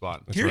parking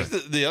spot. Here's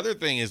the other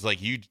thing is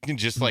like you can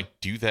just like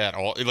do that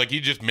all like you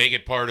just make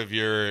it part of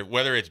your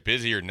whether it's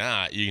busy or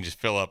not, you can just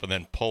fill up and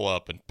then pull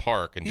up and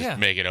park and just Yeah.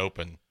 make it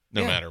open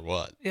no Yeah. matter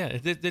what. Yeah,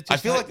 it just I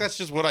feel like that's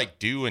just what I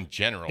do in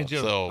general.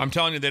 So I'm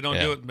telling you, they don't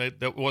yeah. do it.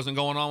 That wasn't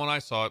going on when I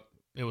saw it.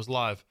 It was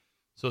live.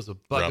 So it's a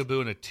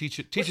bugaboo and a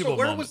teachable So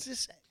where moment. was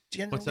this at?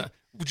 Generally? What's that?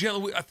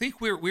 Generally, I think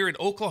we're in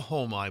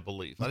Oklahoma, I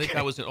believe. I think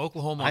I was in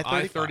Oklahoma on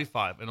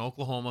I-35 in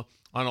Oklahoma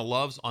on a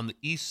Love's on the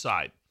east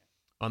side.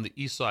 On the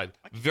east side,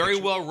 very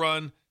well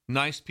run,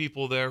 nice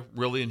people there.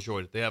 Really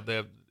enjoyed it. They have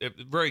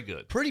very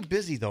good. Pretty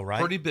busy though, right?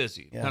 Pretty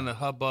busy, Yeah. kind of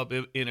hubbub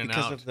in and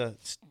because out. of the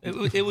It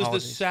was the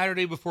holidays.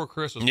 Saturday before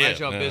Christmas. Yeah,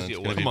 Imagine how yeah, busy it's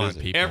it gonna was. be Come on,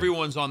 busy. people.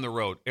 Everyone's on the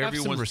road. Have some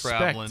Everyone's respect.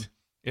 traveling.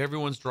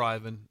 Everyone's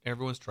driving.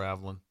 Everyone's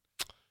traveling.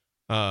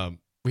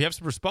 We have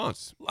some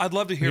response. I'd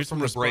love to hear Here's from some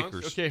the response.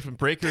 breakers. Okay, from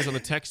breakers on the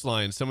text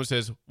line. Someone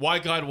says, "Why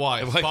God?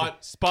 Why?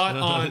 Spot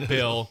on,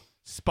 Bill.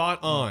 Spot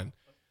on."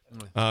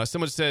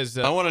 Someone says,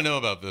 I want to know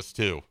about this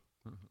too.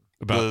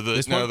 about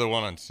this one? the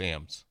one on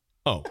Sam's.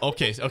 Oh,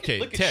 okay. Look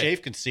at Ted.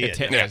 Shafe can see it.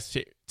 Ted,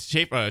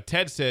 Yeah.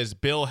 Ted says,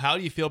 Bill, how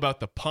do you feel about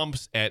the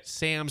pumps at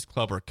Sam's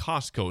Club or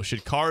Costco?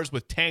 Should cars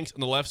with tanks on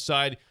the left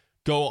side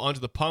go onto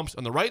the pumps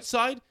on the right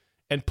side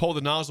and pull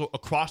the nozzle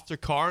across their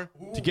car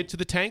to get to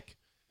the tank?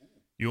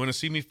 You want to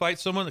see me fight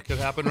someone? That could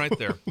happen right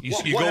there. You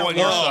What- go on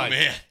your oh, side.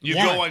 man. You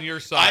Why? go on your I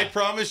side.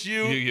 promise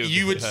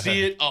you would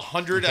see it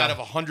 100 out of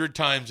 100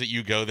 times that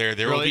you go there.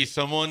 There will Really? be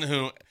someone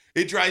who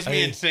it drives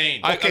me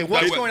insane. Okay,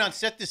 what's I- going on?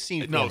 Set the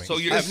scene for No, me. so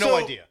you're I have no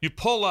so- idea. You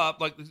pull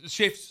up like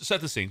Shafe.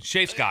 Set the scene.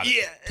 Shafe's got it.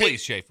 Yeah,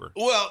 Please, Schaefer.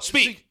 Well,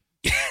 Speak.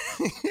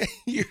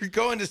 You're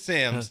going to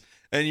Sam's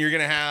and you're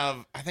going to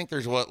have, I think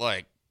there's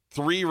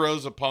 3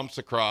 rows of pumps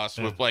across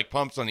with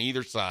pumps on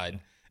either side.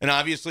 And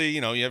obviously,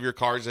 you have your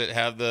cars that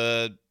have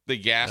the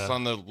gas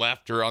on the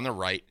left or on the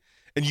right.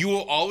 And you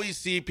will always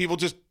see people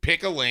just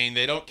pick a lane.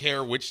 They don't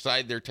care which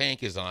side their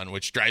tank is on,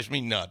 which drives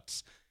me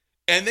nuts.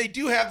 And they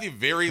do have the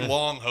very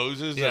long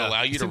hoses that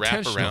allow you It's to wrap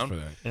intentional around. for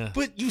that. Yeah.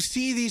 But you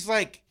see these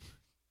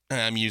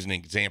I'm using an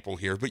example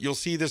here, but you'll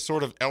see this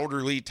sort of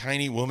elderly,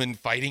 tiny woman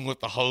fighting with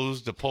the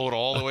hose to pull it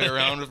all the way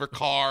around with her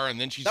car, and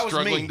then she's That was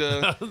struggling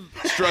me.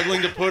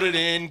 struggling to put it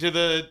into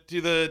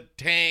the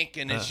tank,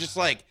 and it's just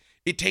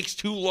it takes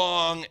too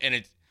long,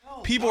 and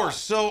people are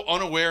so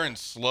unaware and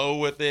slow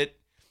with it.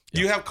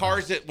 You have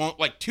cars that won't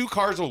 2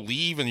 cars will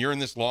leave, and you're in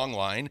this long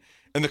line.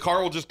 And the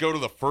car will just go to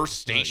the first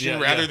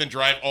station rather than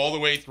drive all the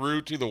way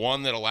through to the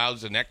one that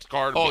allows the next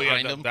car to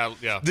behind them.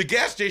 The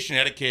gas station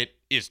etiquette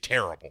is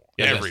terrible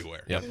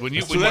everywhere. Yeah. When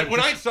you when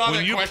I saw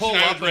that you question, pull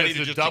I was up ready and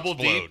to it's just a double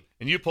explode. deep,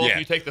 and you pull up, Yeah. and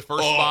you take the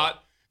first Oh,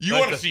 spot. You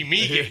want to see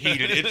me get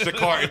heated? It's the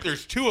car. If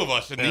there's 2 of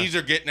us and these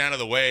are getting out of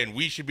the way, and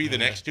we should be the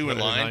next 2 in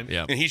line,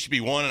 Yeah. and he should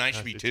be 1 and I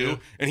should be 2,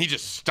 and he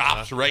just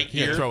stops right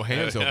You here. throw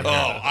hands over Oh, there.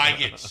 I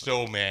get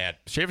so mad.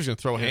 Schaefer's going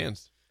to throw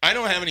hands. I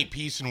don't have any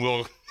peace and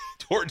will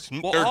towards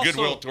Well, or also,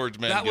 goodwill towards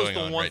men that was going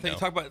the on one right thing. now.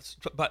 Talk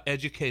about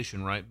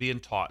education, right? Being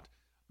taught.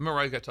 Remember,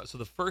 I got taught. So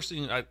the first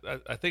thing I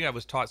think I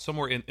was taught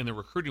somewhere in the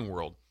recruiting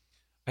world.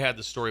 I had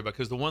this story about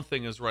because the one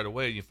thing is right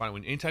away you find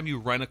anytime you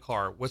rent a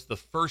car, what's the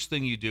first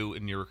thing you do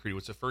in your recruiting?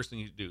 What's the first thing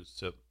you do?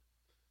 So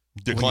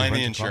Decline the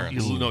rent a car?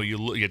 insurance.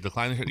 you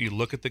decline. You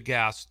look at the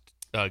gas.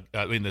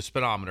 The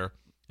speedometer.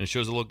 And it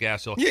shows a little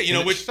gas. So Yeah, you know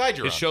and which side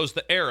you're It on. shows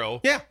the arrow.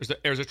 Yeah.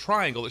 There's a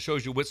triangle that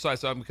shows you which side.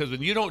 So because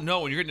when you don't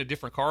know, when you're getting into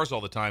different cars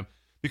all the time,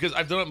 because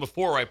I've done it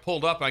before. Where I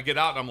pulled up and I get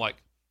out and I'm like,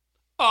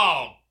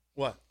 oh.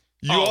 What?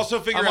 You Oh, also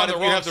figure I'm out on the if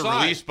you wrong have the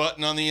side. release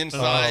button on the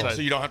inside, side.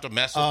 so you don't have to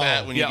mess with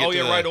that when you Yeah. get Oh to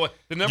yeah. the, Right away.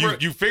 The number.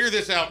 You figure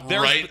this out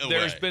right away.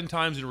 There's been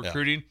times in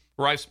recruiting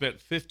where I've spent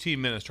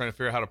 15 minutes trying to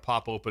figure out how to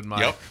pop open my.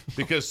 Yep.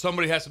 Because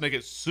somebody has to make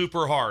it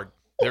super hard.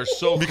 They're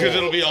so because cool.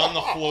 it'll be on the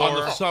floor. On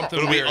the something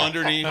it'll weird. be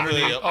underneath.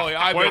 Oh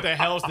yeah. Where the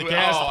hell's the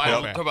gas Oh, I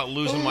pump? talk about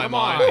losing my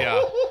mind.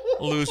 Yeah.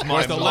 Lose my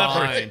Where's the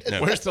mind.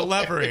 lever? Where's the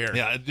lever here?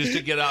 Yeah, just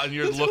to get out, and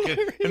you're looking,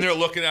 and they're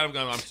looking at him,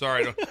 going, "I'm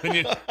sorry." Then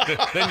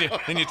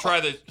you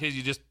try the case.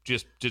 You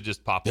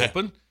just pop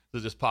open.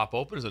 Does it just pop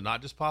open? Does it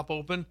not just pop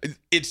open?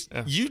 It's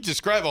you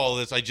describe all of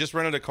this. I just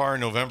rented a car in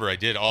November. I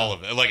did all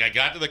of it. I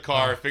got to the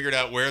car, figured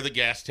out where the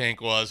gas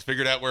tank was,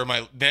 figured out where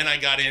then I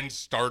got in,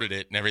 started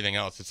it, and everything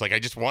else. It's I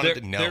just wanted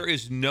to know. There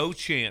is no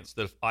chance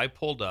that if I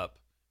pulled up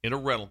in a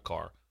rental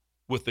car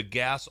with the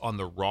gas on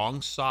the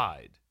wrong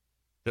side,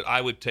 that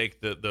I would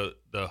take the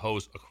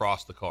hose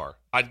across the car.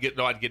 I'd get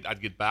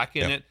back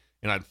in it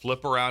and I'd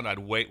flip around. I'd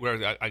wait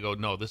where I go.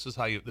 No, this is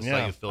how you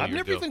fill I've your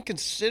never dough. even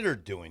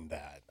considered doing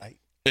that.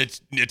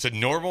 It's a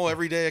normal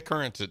everyday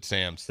occurrence at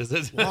Sam's. Is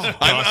it? I'm going to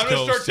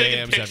Costco, start taking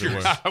Sam's, pictures.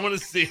 everywhere. I want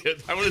to see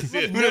it. I want to see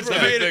it. I'm going to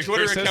create a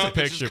Twitter Send us a account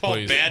that's picture, just called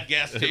please. Bad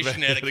Gas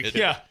Station Etiquette.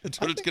 Yeah.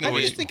 That's what it's going I to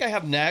be. just think I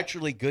have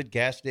naturally good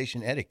gas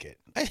station etiquette.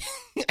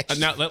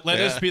 Now, let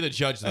us be the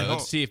judge of that.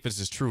 Let's see if this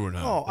is true or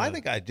not. Oh, I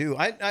think I do.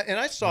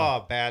 I saw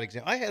a bad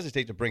example. I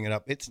hesitate to bring it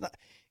up. It's not.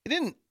 It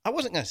didn't. I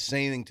wasn't going to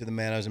say anything to the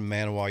man. I was in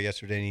Manawa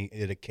yesterday, and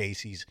he at a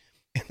Casey's,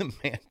 and the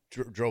man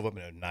drove up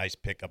in a nice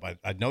pickup.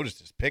 I noticed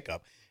his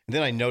pickup, and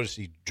then I noticed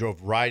he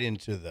drove right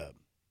into the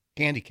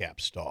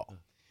handicap stall.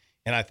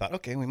 And I thought,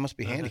 okay, we must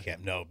be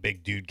handicapped. No,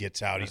 big dude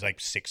gets out. He's like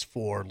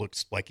 6'4",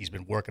 looks like he's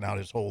been working out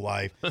his whole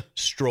life.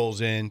 Strolls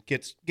in,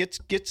 gets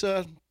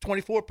a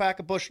 24-pack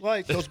of Busch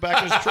Light, goes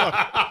back in his truck.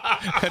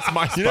 That's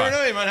my spot. You never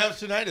know. He might have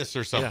tinnitus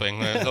or something.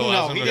 That No,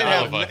 allows him he to didn't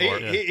have. qualify for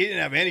it. He didn't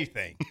have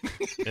anything.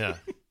 Yeah.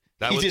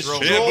 That He was just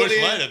thrown. He had strolled Busch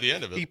in. Light at the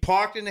end of it. He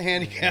parked in the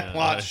handicap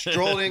lot,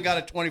 strolled in, got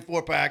a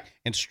 24-pack,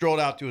 and strolled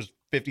out to his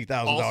 $50,000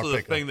 Also, the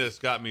pickup. thing that's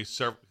got me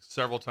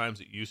several times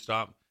at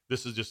U-Stop,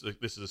 this is a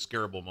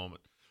scareable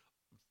moment.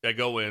 I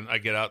go in, I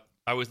get out.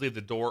 I always leave the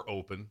door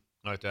open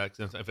like that.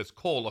 If it's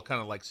cold, I'll kind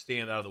of like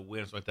stand out of the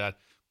wind, something like that.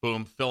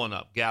 Boom, filling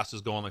up. Gas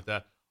is going like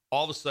that.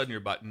 All of a sudden,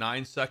 you're about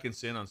 9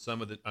 seconds in on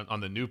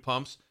on the new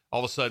pumps. All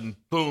of a sudden,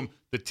 boom,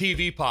 the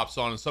TV pops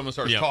on and someone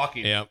starts Yep,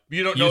 talking. yep.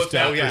 You don't know You what's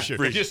stop, happening. for sure.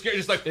 You're just scared.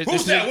 Just like, It's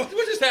who's just that? a- What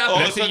just All happened?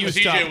 of a That's sudden, what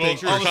you DJ stop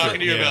Wilkes thinking. was talking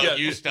to you about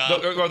you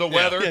stop. Or the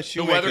weather.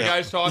 The weather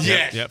guy's talking.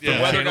 Yes. Yep, The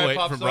from weather Channel guy 8,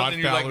 pops from up Rod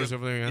and you're like, Fowler's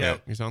over there. Yeah.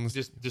 He's on this.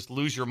 just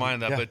lose your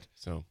mind on that. Yeah. But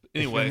So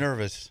anyway, If you're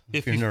nervous.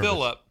 if you're you nervous.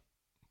 fill up,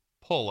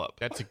 pull up.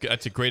 that's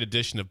a great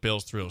addition of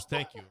Bill's Thrills.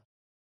 Thank you.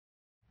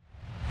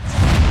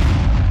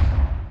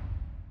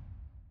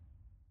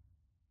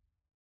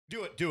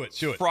 Do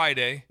it.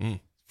 Friday,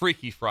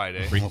 Freaky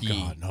Friday.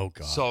 Oh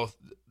God. So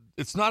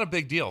it's not a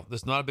big deal.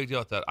 There's not a big deal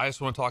at that. I just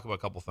want to talk about a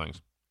couple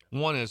things.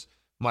 One is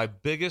my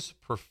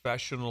biggest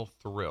professional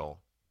thrill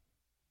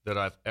that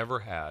I've ever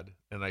had,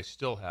 and I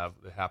still have.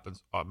 That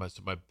happens.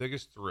 My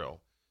biggest thrill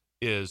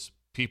is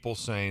people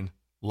saying,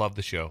 "Love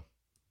the show."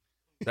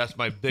 That's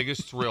my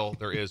biggest thrill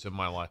there is in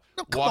my life.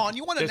 No, come on,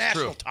 you won a It's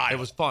national true. title. It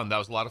was fun. That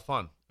was a lot of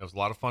fun. It was a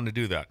lot of fun to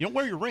do that. You don't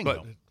wear your ring,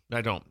 But though.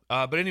 I don't.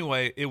 But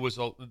anyway, it was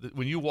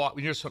when you walk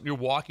when you're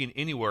walking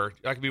anywhere.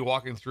 I could be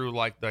walking through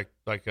like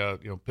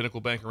Pinnacle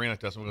Bank Arena.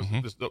 Someone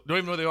goes, don't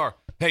even know who they are.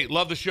 Hey,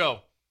 love the show.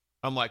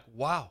 I'm like,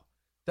 wow,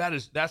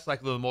 that's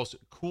like the most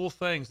cool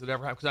things that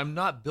ever happened because I'm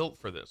not built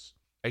for this.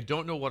 I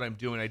don't know what I'm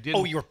doing. I didn't.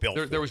 Oh, you're built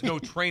for There was no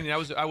training. I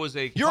was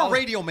a. You're college- a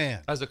radio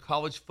man. As a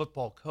college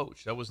football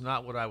coach, that was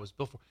not what I was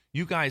built for.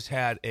 You guys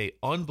had a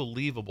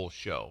unbelievable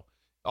show.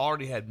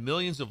 Already had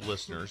millions of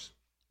listeners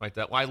like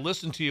that. I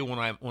listen to you when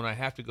I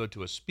have to go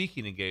to a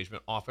speaking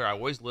engagement off air. I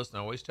always listen. I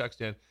always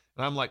text in,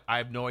 and I'm like, I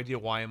have no idea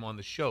why I'm on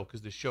the show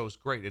because the show's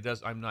great.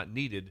 I'm not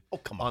needed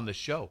on the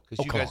show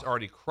because you guys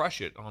already crush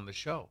it on the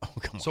show.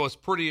 So it's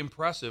pretty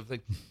impressive.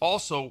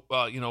 Also,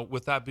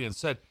 with that being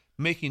said,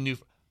 making new.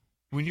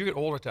 When you get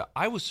older,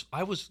 I was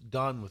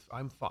done with.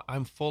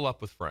 I'm full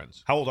up with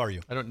friends. How old are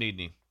you? I don't need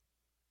any.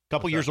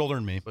 Couple years older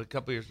than me. But a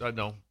couple years, I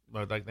know.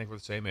 I think we're the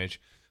same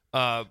age.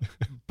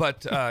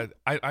 But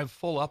I'm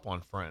full up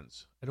on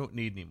friends. I don't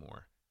need any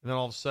more. And then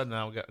all of a sudden,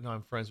 now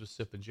I'm friends with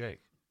Sip and Jake,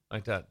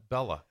 like that.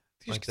 Bella,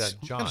 like that.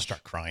 I'm Josh. gonna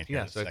start crying. Here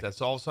in a Yes, like second. that.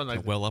 So all of a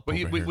sudden, Well up But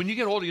over here. when you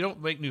get older, you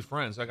don't make new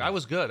friends. Like I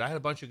was good. I had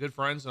a bunch of good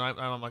friends, and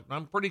I'm like,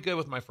 I'm pretty good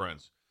with my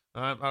friends.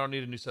 I don't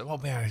need a new set. Oh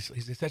man,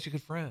 he's such a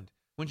good friend.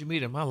 When'd you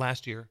meet him?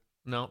 Last year.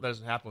 No, that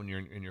doesn't happen when you're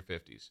in your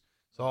 50s.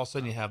 So all of a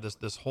sudden, you have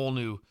this whole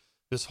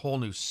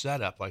new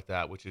setup like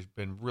that, which has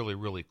been really,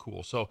 really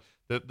cool. So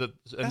That's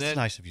then,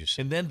 nice of you.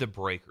 Sid. And then the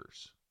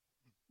breakers,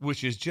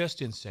 which is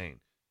just insane.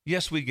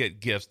 Yes, we get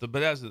gifts, but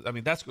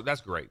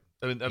that's great.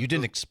 I mean, You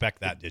didn't expect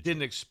that, did you?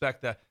 Didn't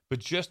expect that, but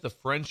just the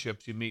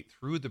friendships you meet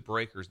through the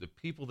breakers, the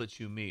people that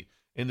you meet,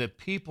 and the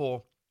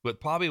people. What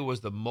probably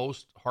was the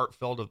most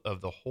heartfelt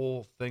of the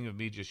whole thing of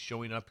me just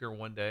showing up here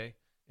one day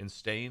and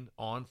staying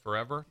on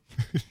forever,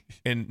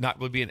 and not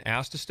being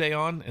asked to stay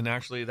on. And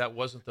actually, that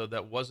wasn't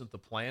the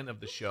plan of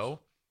the show.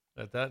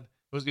 That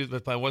was the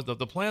plan.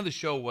 The plan of the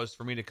show was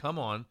for me to come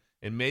on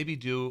and maybe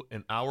do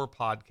an hour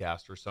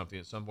podcast or something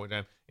at some point in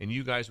time, and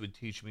you guys would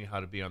teach me how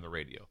to be on the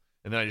radio.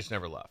 And then I just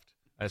never left.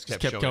 I just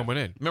kept showing coming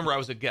up. in. Remember, I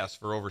was a guest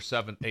for over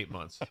 7-8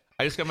 months.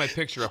 I just got my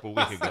picture up a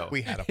week ago.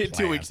 We had a plan.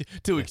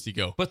 2 weeks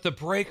ago. But the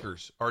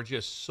breakers are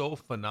just so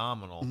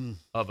phenomenal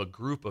of a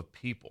group of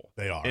people.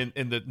 They are. And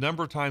the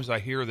number of times I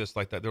hear this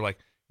like that, they're like,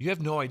 you have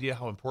no idea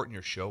how important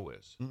your show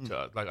is.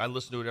 Like I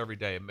listen to it every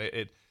day.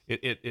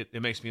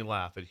 It makes me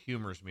laugh. It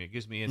humors me. It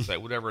gives me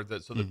insight, whatever.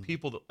 So the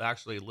people that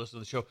actually listen to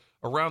the show,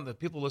 around the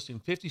people listening,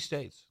 50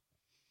 states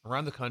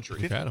around the country.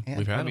 We've had them. And-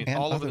 We've had I mean, them.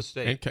 all over other- the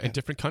state. In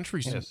different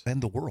countries. Yes.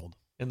 And the world.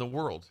 In the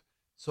world.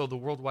 So the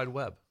World Wide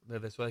Web.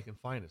 That's why they can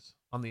find us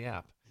on the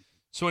app.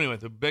 So anyway,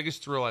 the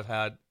biggest thrill I've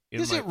had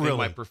in Is it really? in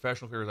my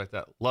professional career is like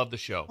that. Love the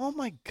show. Oh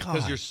my God.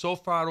 Because you're so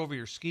far out over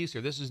your skis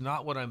here. This is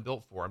not what I'm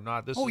built for. I'm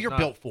not. This. Oh, is you're not-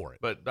 built for it.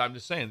 But I'm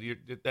just saying,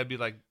 that'd be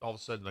like all of a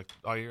sudden, like,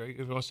 oh,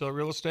 you want to sell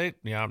real estate?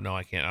 Yeah, no,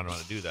 I can't. I don't know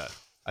how to do that.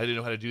 I didn't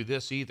know how to do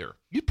this either.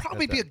 You'd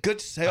probably At be a that. good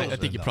salesman. I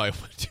think you though.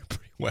 probably would do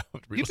pretty well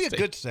with real You'd be a estate.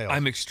 good salesman.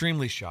 I'm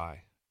extremely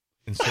shy,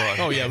 and so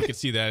Oh yeah, we could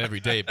see that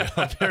every day.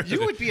 But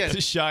you would be the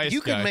shyest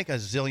You could guy. make $1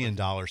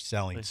 zillion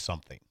selling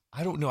something.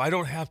 I don't know. I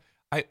don't have.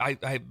 I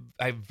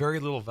have very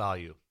little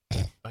value.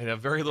 I have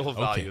very little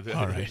value. Okay,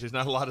 all right. There's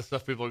not a lot of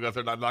stuff people go out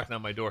there not knocking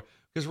on my door.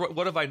 Because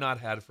what have I not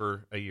had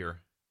for a year?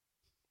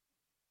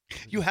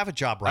 You have a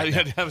job right I now.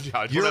 didn't have a job.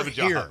 I don't You're have a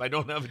job. here. I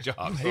don't have a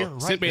job. You're So-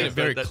 right Sid made there. it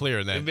very clear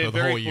It then made for the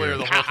very whole clear year.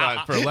 the whole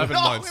time. For 11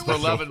 No, months. it For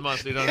was- 11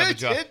 months, they don't have a It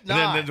job. did And then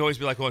not. they'd always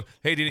be like, going,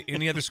 "Hey, did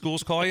any other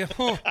schools call you?"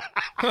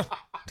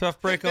 Tough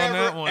break on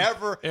that one.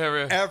 Ever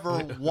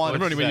once. Remember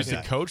when he used said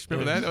to that. coach?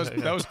 Remember that?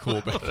 That was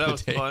cool. Back in That the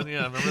was day. fun.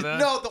 Yeah, remember that?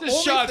 No, the Just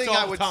only shots thing all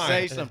I the would time.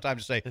 say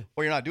sometimes is say,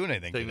 well, you're not doing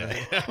anything Thing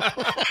today. and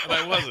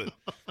I wasn't.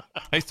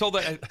 I told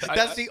that.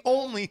 That's the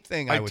only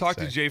thing I would talked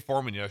say. to Jay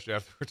Foreman yesterday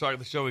after we were talking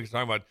the show. He was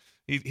talking about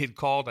he'd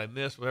called, I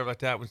missed, whatever like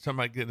that. When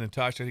somebody getting in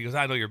touch, and he goes,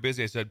 "I know you're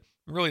busy." I said,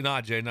 "I'm really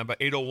not, Jay. Not about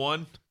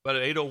 8:01, but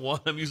at 8:01,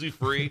 I'm usually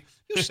free."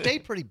 You stay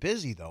pretty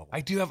busy, though. I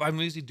do have. I'm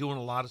usually doing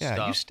a lot of Yeah,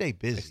 stuff. you stay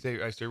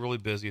busy. I stay really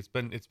busy. It's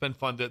been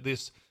fun.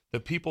 The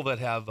people that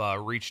have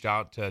reached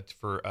out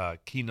for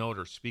keynote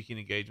or speaking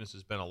engagements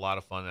has been a lot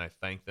of fun, and I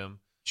thank them.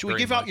 Should we very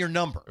give out much. your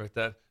number? Right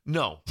that?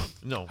 No.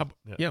 How-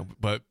 yeah,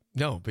 but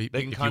no. But They can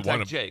if you contact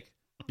want to, Jake.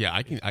 Yeah,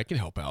 I can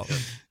help out.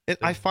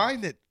 I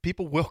find that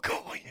people will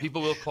call you.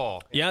 People will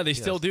call. Yeah, they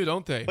still do,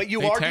 don't they? But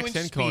you They are text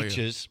doing and call you.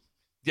 speeches.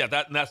 Yeah,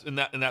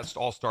 that's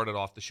all started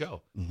off the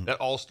show. That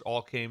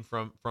all came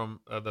from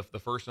the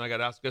first one I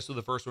got asked. Guess who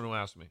the first one who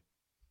asked me?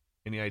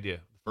 Any idea?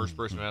 The first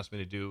person who asked me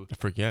to do I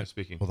forget.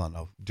 speaking. Hold on.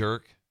 No.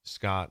 Dirk,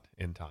 Scott,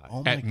 and Ty.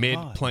 Oh, my At Mid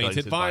God. Plains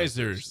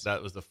Advisors.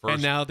 That was the first.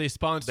 And now they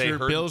sponsor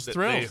Bill's They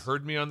Thrills.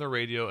 heard me on the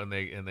radio, and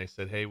they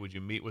said, "Hey, would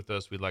you meet with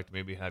us? We'd like to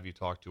maybe have you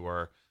talk to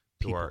our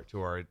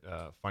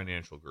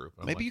financial group."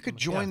 I'm Maybe like, you could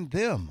yeah. join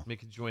them. Maybe you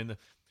could join the.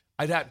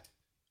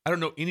 I don't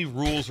know any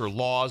rules or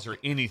laws or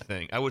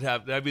anything.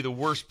 That'd be the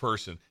worst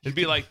person. It'd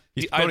be like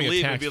He's I'd promoting a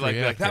leave and be like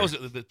tax-free that was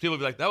people would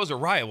be like that was a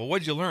riot. Well,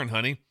 what'd you learn,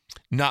 honey?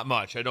 Not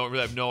much. I don't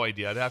really have no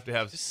idea. I'd have to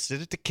have Just sit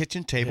at the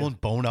kitchen table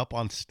and bone up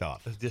on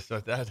stuff. just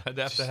I'd have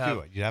Just to do have.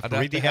 it. You'd have I'd to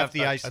read the have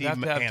FDIC I'd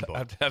have to have- handbook.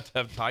 I'd have to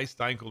have Ty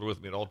Steinkel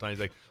with me at all times.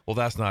 Like, well,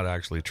 that's not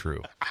actually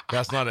true.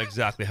 That's not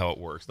exactly how it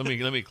works. Let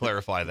me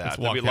clarify that. Let's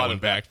There'd walk be a that lot one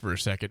of back for a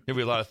second. There'd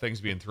be a lot of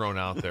things being thrown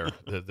out there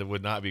that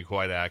would not be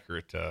quite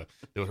accurate. That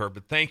would hurt.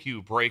 But thank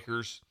you,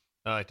 Breakers.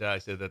 I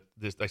said that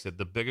I said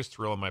the biggest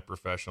thrill in my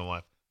professional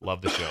life.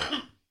 Love the show.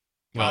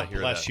 God hear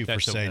bless that. you for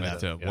That's saying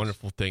that's that. a Yes.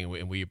 wonderful thing,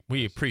 and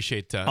we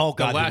appreciate. Oh,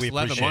 God, the last we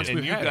 11 appreciate months it. And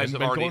we've you had guys and have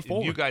been going already.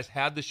 forward. You guys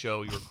had the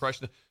show. You were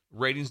crushing.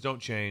 Ratings don't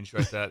change.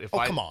 Right? That if Oh,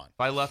 come on. If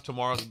I left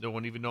tomorrow, they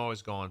wouldn't even know I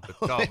was gone.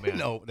 But oh They man, would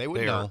know. They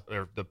would know.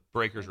 The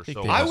Breakers are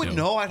so. they I do. would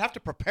know. I'd have to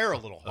prepare a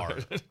little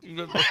hard.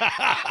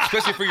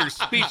 especially for your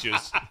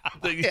speeches.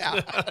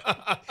 Yeah.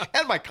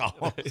 And my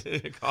columns.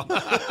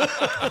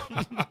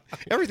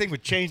 Everything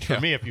would change for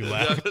me if you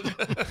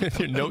left.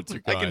 Your notes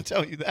are I gone. can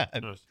tell you that.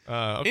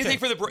 Okay.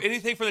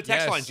 Anything for the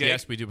text line, Jake?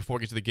 Yes, we do. Before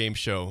we get to the game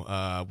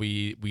show,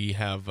 we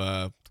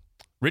have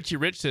Richie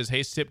Rich says,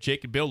 "Hey, Sip,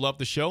 Jake, and Bill, love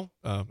the show."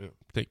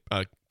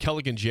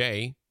 Kelligan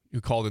J,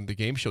 who called in the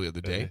game show the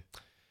other day,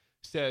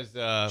 says,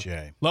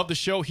 Jay. "Love the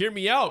show. Hear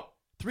me out.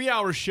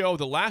 3-hour show.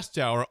 The last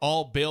hour,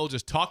 all Bill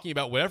just talking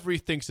about whatever he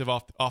thinks of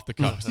off the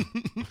cuffs."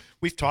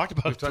 We've talked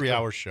about a talked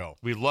 3-hour show.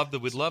 We'd love the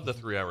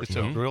 3-hour It's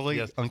show. a really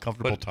Yes.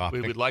 uncomfortable But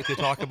topic. We would like to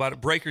talk about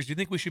it. Breakers, do you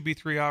think we should be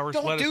 3 hours?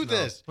 Don't Let us do know.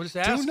 this. We're just Do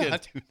asking.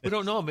 not do We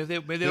don't know. Maybe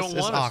they don't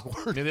is want us.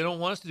 awkward. Maybe they don't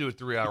want us to do a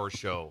 3-hour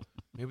show.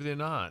 Maybe they're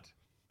not.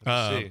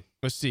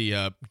 Let's see.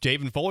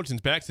 Dave in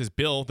Fullerton's back says,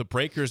 "Bill, the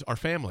Breakers are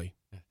family.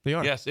 They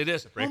are." Yes, it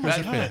is. Breakers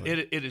are That, family.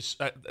 it is.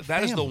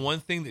 That is the one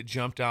thing that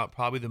jumped out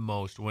probably the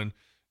most when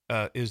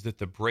is that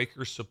the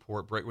Breakers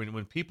support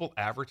when people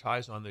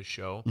advertise on this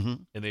show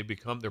and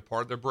they're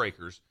part of their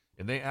Breakers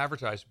and they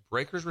advertise,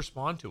 Breakers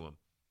respond to them.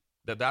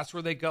 That's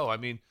where they go. I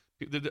mean,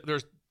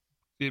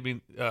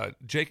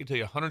 Jake can tell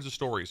you hundreds of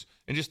stories,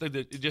 and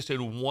just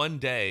in one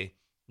day,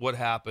 what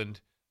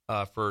happened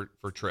for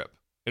Trip.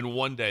 In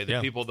one day,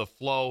 the people, the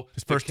flow,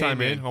 His first that came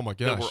time in, oh my that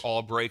gosh. were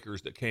all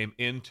Breakers that came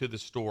into the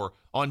store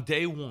on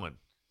day one,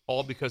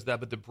 all because of that.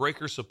 But the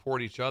Breakers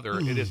support each other.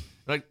 It is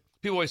like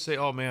people always say,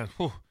 "Oh man,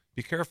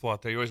 be careful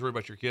out there. You always worry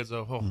about your kids.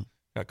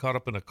 Got caught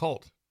up in a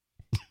cult."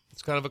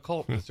 It's kind of a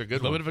cult. It's a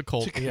good A little one. bit of a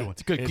cult. It's a good one.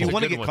 It's a good It's You a cult.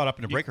 want to good get one. caught up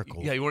in a breaker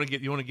cult. Yeah, you want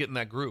to get in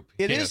that group.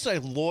 It Yeah. is a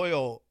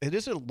loyal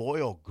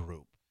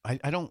group.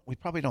 We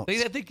probably don't. They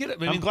get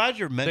it. I I'm mean, glad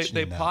you're they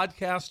mentioning that.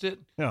 podcast it,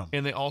 Yeah.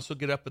 and they also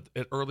get up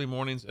at early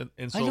mornings.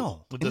 And so I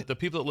know. The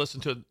people that listen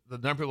to it, the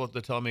number of people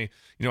that tell me,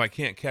 I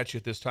can't catch you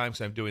at this time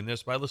because I'm doing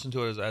this, but I listen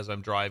to it as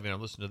I'm driving. I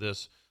listen to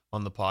this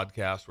on the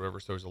podcast, whatever.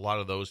 So there's a lot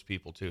of those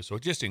people too. So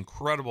it's just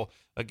incredible.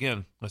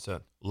 Again, I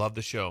said, love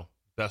the show.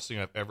 Best thing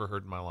I've ever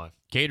heard in my life.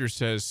 Gator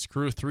says,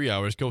 "Screw 3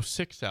 hours, go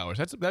 6 hours."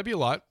 That'd be a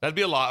lot. That'd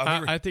be a lot.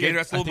 I think Gator,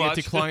 that's a I little think it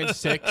much. declined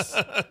 6.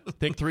 I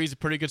think 3 is a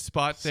pretty good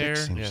spot there.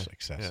 6 seems Yeah.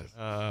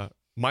 excessive.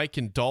 Mike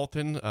and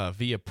Dalton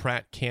via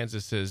Pratt,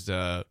 Kansas says,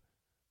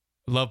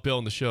 "Love Bill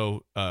and the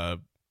show.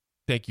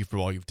 Thank you for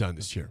all you've done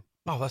this year."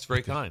 Oh, that's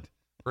very kind.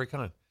 Very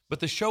kind. But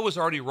the show was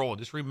already rolling.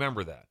 Just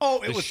remember that. Oh,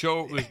 the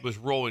show was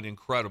rolling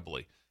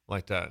incredibly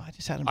like that. I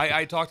just had him.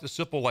 I talked to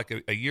Sipple like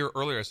a year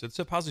earlier. I said,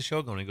 "Sip, how's the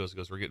show going?" He goes,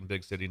 "We're getting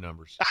big city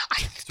numbers."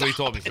 So he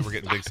told me, he said, "We're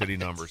getting big city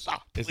numbers."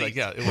 It's like,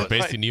 yeah, it We're was.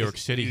 based in New York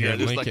City here Yeah,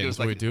 in it was Lincoln. it was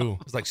That's what we do.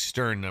 It was like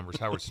Stern numbers,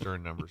 Howard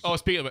Stern numbers. Oh,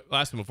 speaking of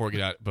last one before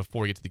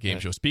we get to the game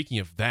show. Speaking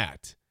of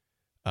that,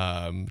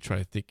 trying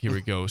to think. Here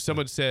we go.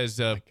 Someone says,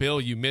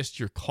 "Bill, you missed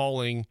your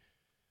calling.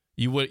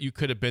 You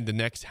could have been the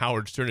next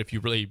Howard Stern if you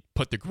really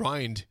put the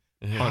grind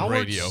on Howard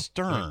radio."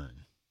 Stern.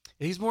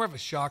 He's more of a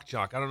shock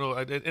jock. I don't know,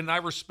 and I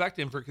respect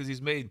him because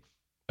he's made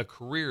a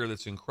career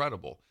that's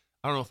incredible.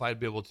 I don't know if I'd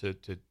be able to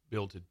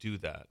do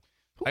that.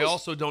 I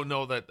also don't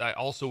know that I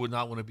also would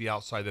not want to be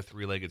outside the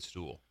 3-legged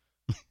stool.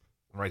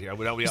 Right here, I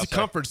would not be It's a outside.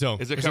 comfort zone.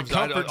 It's a There's a comfort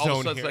comfort all of a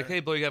zone sudden, here. it's like, "Hey,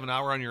 Bill, you have an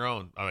hour on your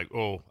own." I'm like,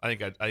 "Oh, I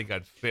think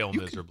I'd fail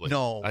miserably."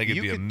 no, I think it'd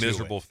you be a could do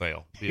miserable it.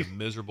 fail. Be a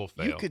miserable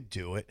fail. You could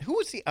do it. Who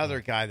was the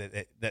other guy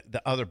that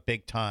the other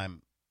big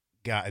time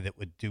guy that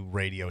would do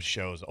radio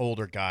shows?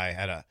 Older guy,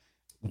 had a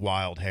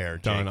wild hair.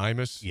 Don Jake.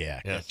 Imus.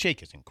 Yeah, Yes.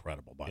 Jake is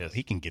incredible. By the Yes. way,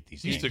 he can get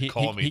these. He used names. to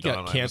call me He Don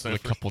got Imus. canceled a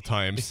couple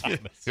times.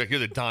 It's like, you're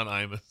the Don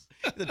Imus.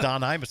 the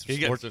Don Imus He of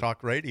gets Sports it.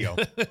 Talk Radio.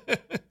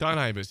 Don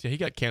Imus. Yeah, he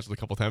got canceled a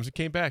couple times and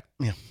came back.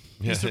 Yeah.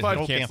 He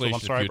survived Oh, cancel. cancellation I'm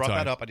sorry I a few brought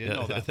times. that up. I didn't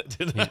know that.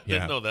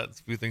 Didn't know that. A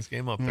few things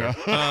came up there.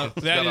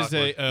 That is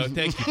a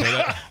thank you for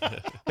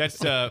that. That's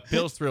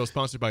Bill's Thrill,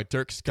 sponsored by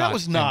Dirk Scott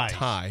was nice. and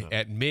Ty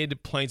at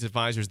Mid Plains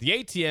Advisors. The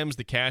ATMs,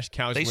 the cash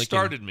cows. They Lincoln.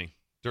 started me.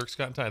 Dirk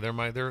Scott and Ty.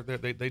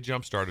 They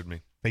jump started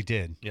me. They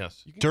did.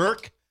 Yes.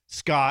 Dirk,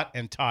 Scott,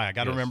 and Ty. I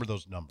got to Yes. remember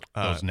those numbers,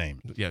 those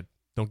names. Yeah,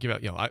 don't give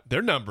out.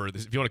 Their number,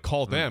 if you want to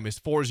call them, is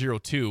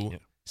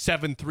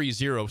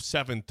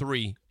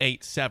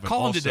 402-730-7387.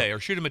 Call Also, him today or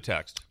shoot him a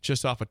text.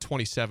 just off of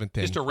 27th and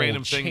Just a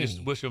random Old thing. Chain.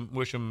 Just wish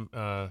him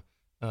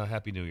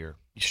Happy New Year.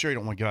 You sure you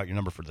don't want to give out your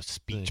number for the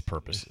speech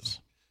purposes?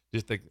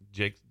 Just think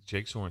Jake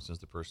Sorensen's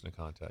the person to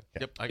contact.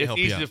 Yep, I can It's help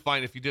easy you out. to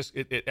find if you just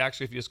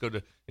actually if you just go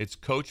to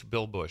Coach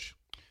Bill Bush,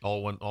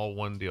 all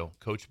one deal.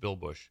 Coach Bill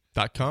Bush.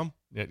 .com?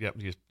 Yeah.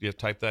 You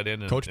type that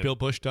in and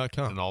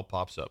CoachBillBush.com. and all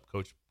pops up.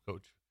 Coach.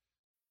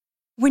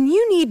 When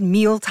you need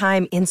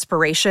mealtime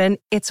inspiration,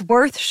 it's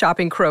worth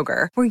shopping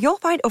Kroger, where you'll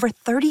find over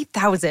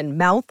 30,000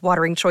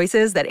 mouth-watering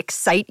choices that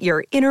excite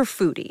your inner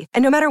foodie.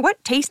 And no matter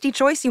what tasty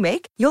choice you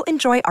make, you'll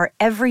enjoy our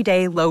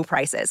everyday low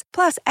prices,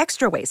 plus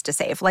extra ways to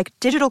save, like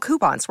digital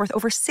coupons worth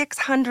over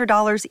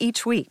 $600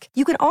 each week.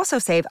 You can also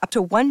save up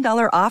to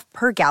 $1 off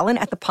per gallon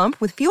at the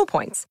pump with fuel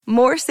points.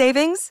 More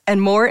savings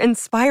and more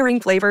inspiring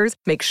flavors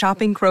make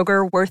shopping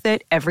Kroger worth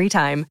it every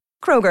time.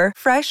 Kroger,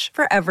 fresh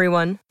for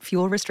everyone.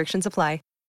 Fuel restrictions apply.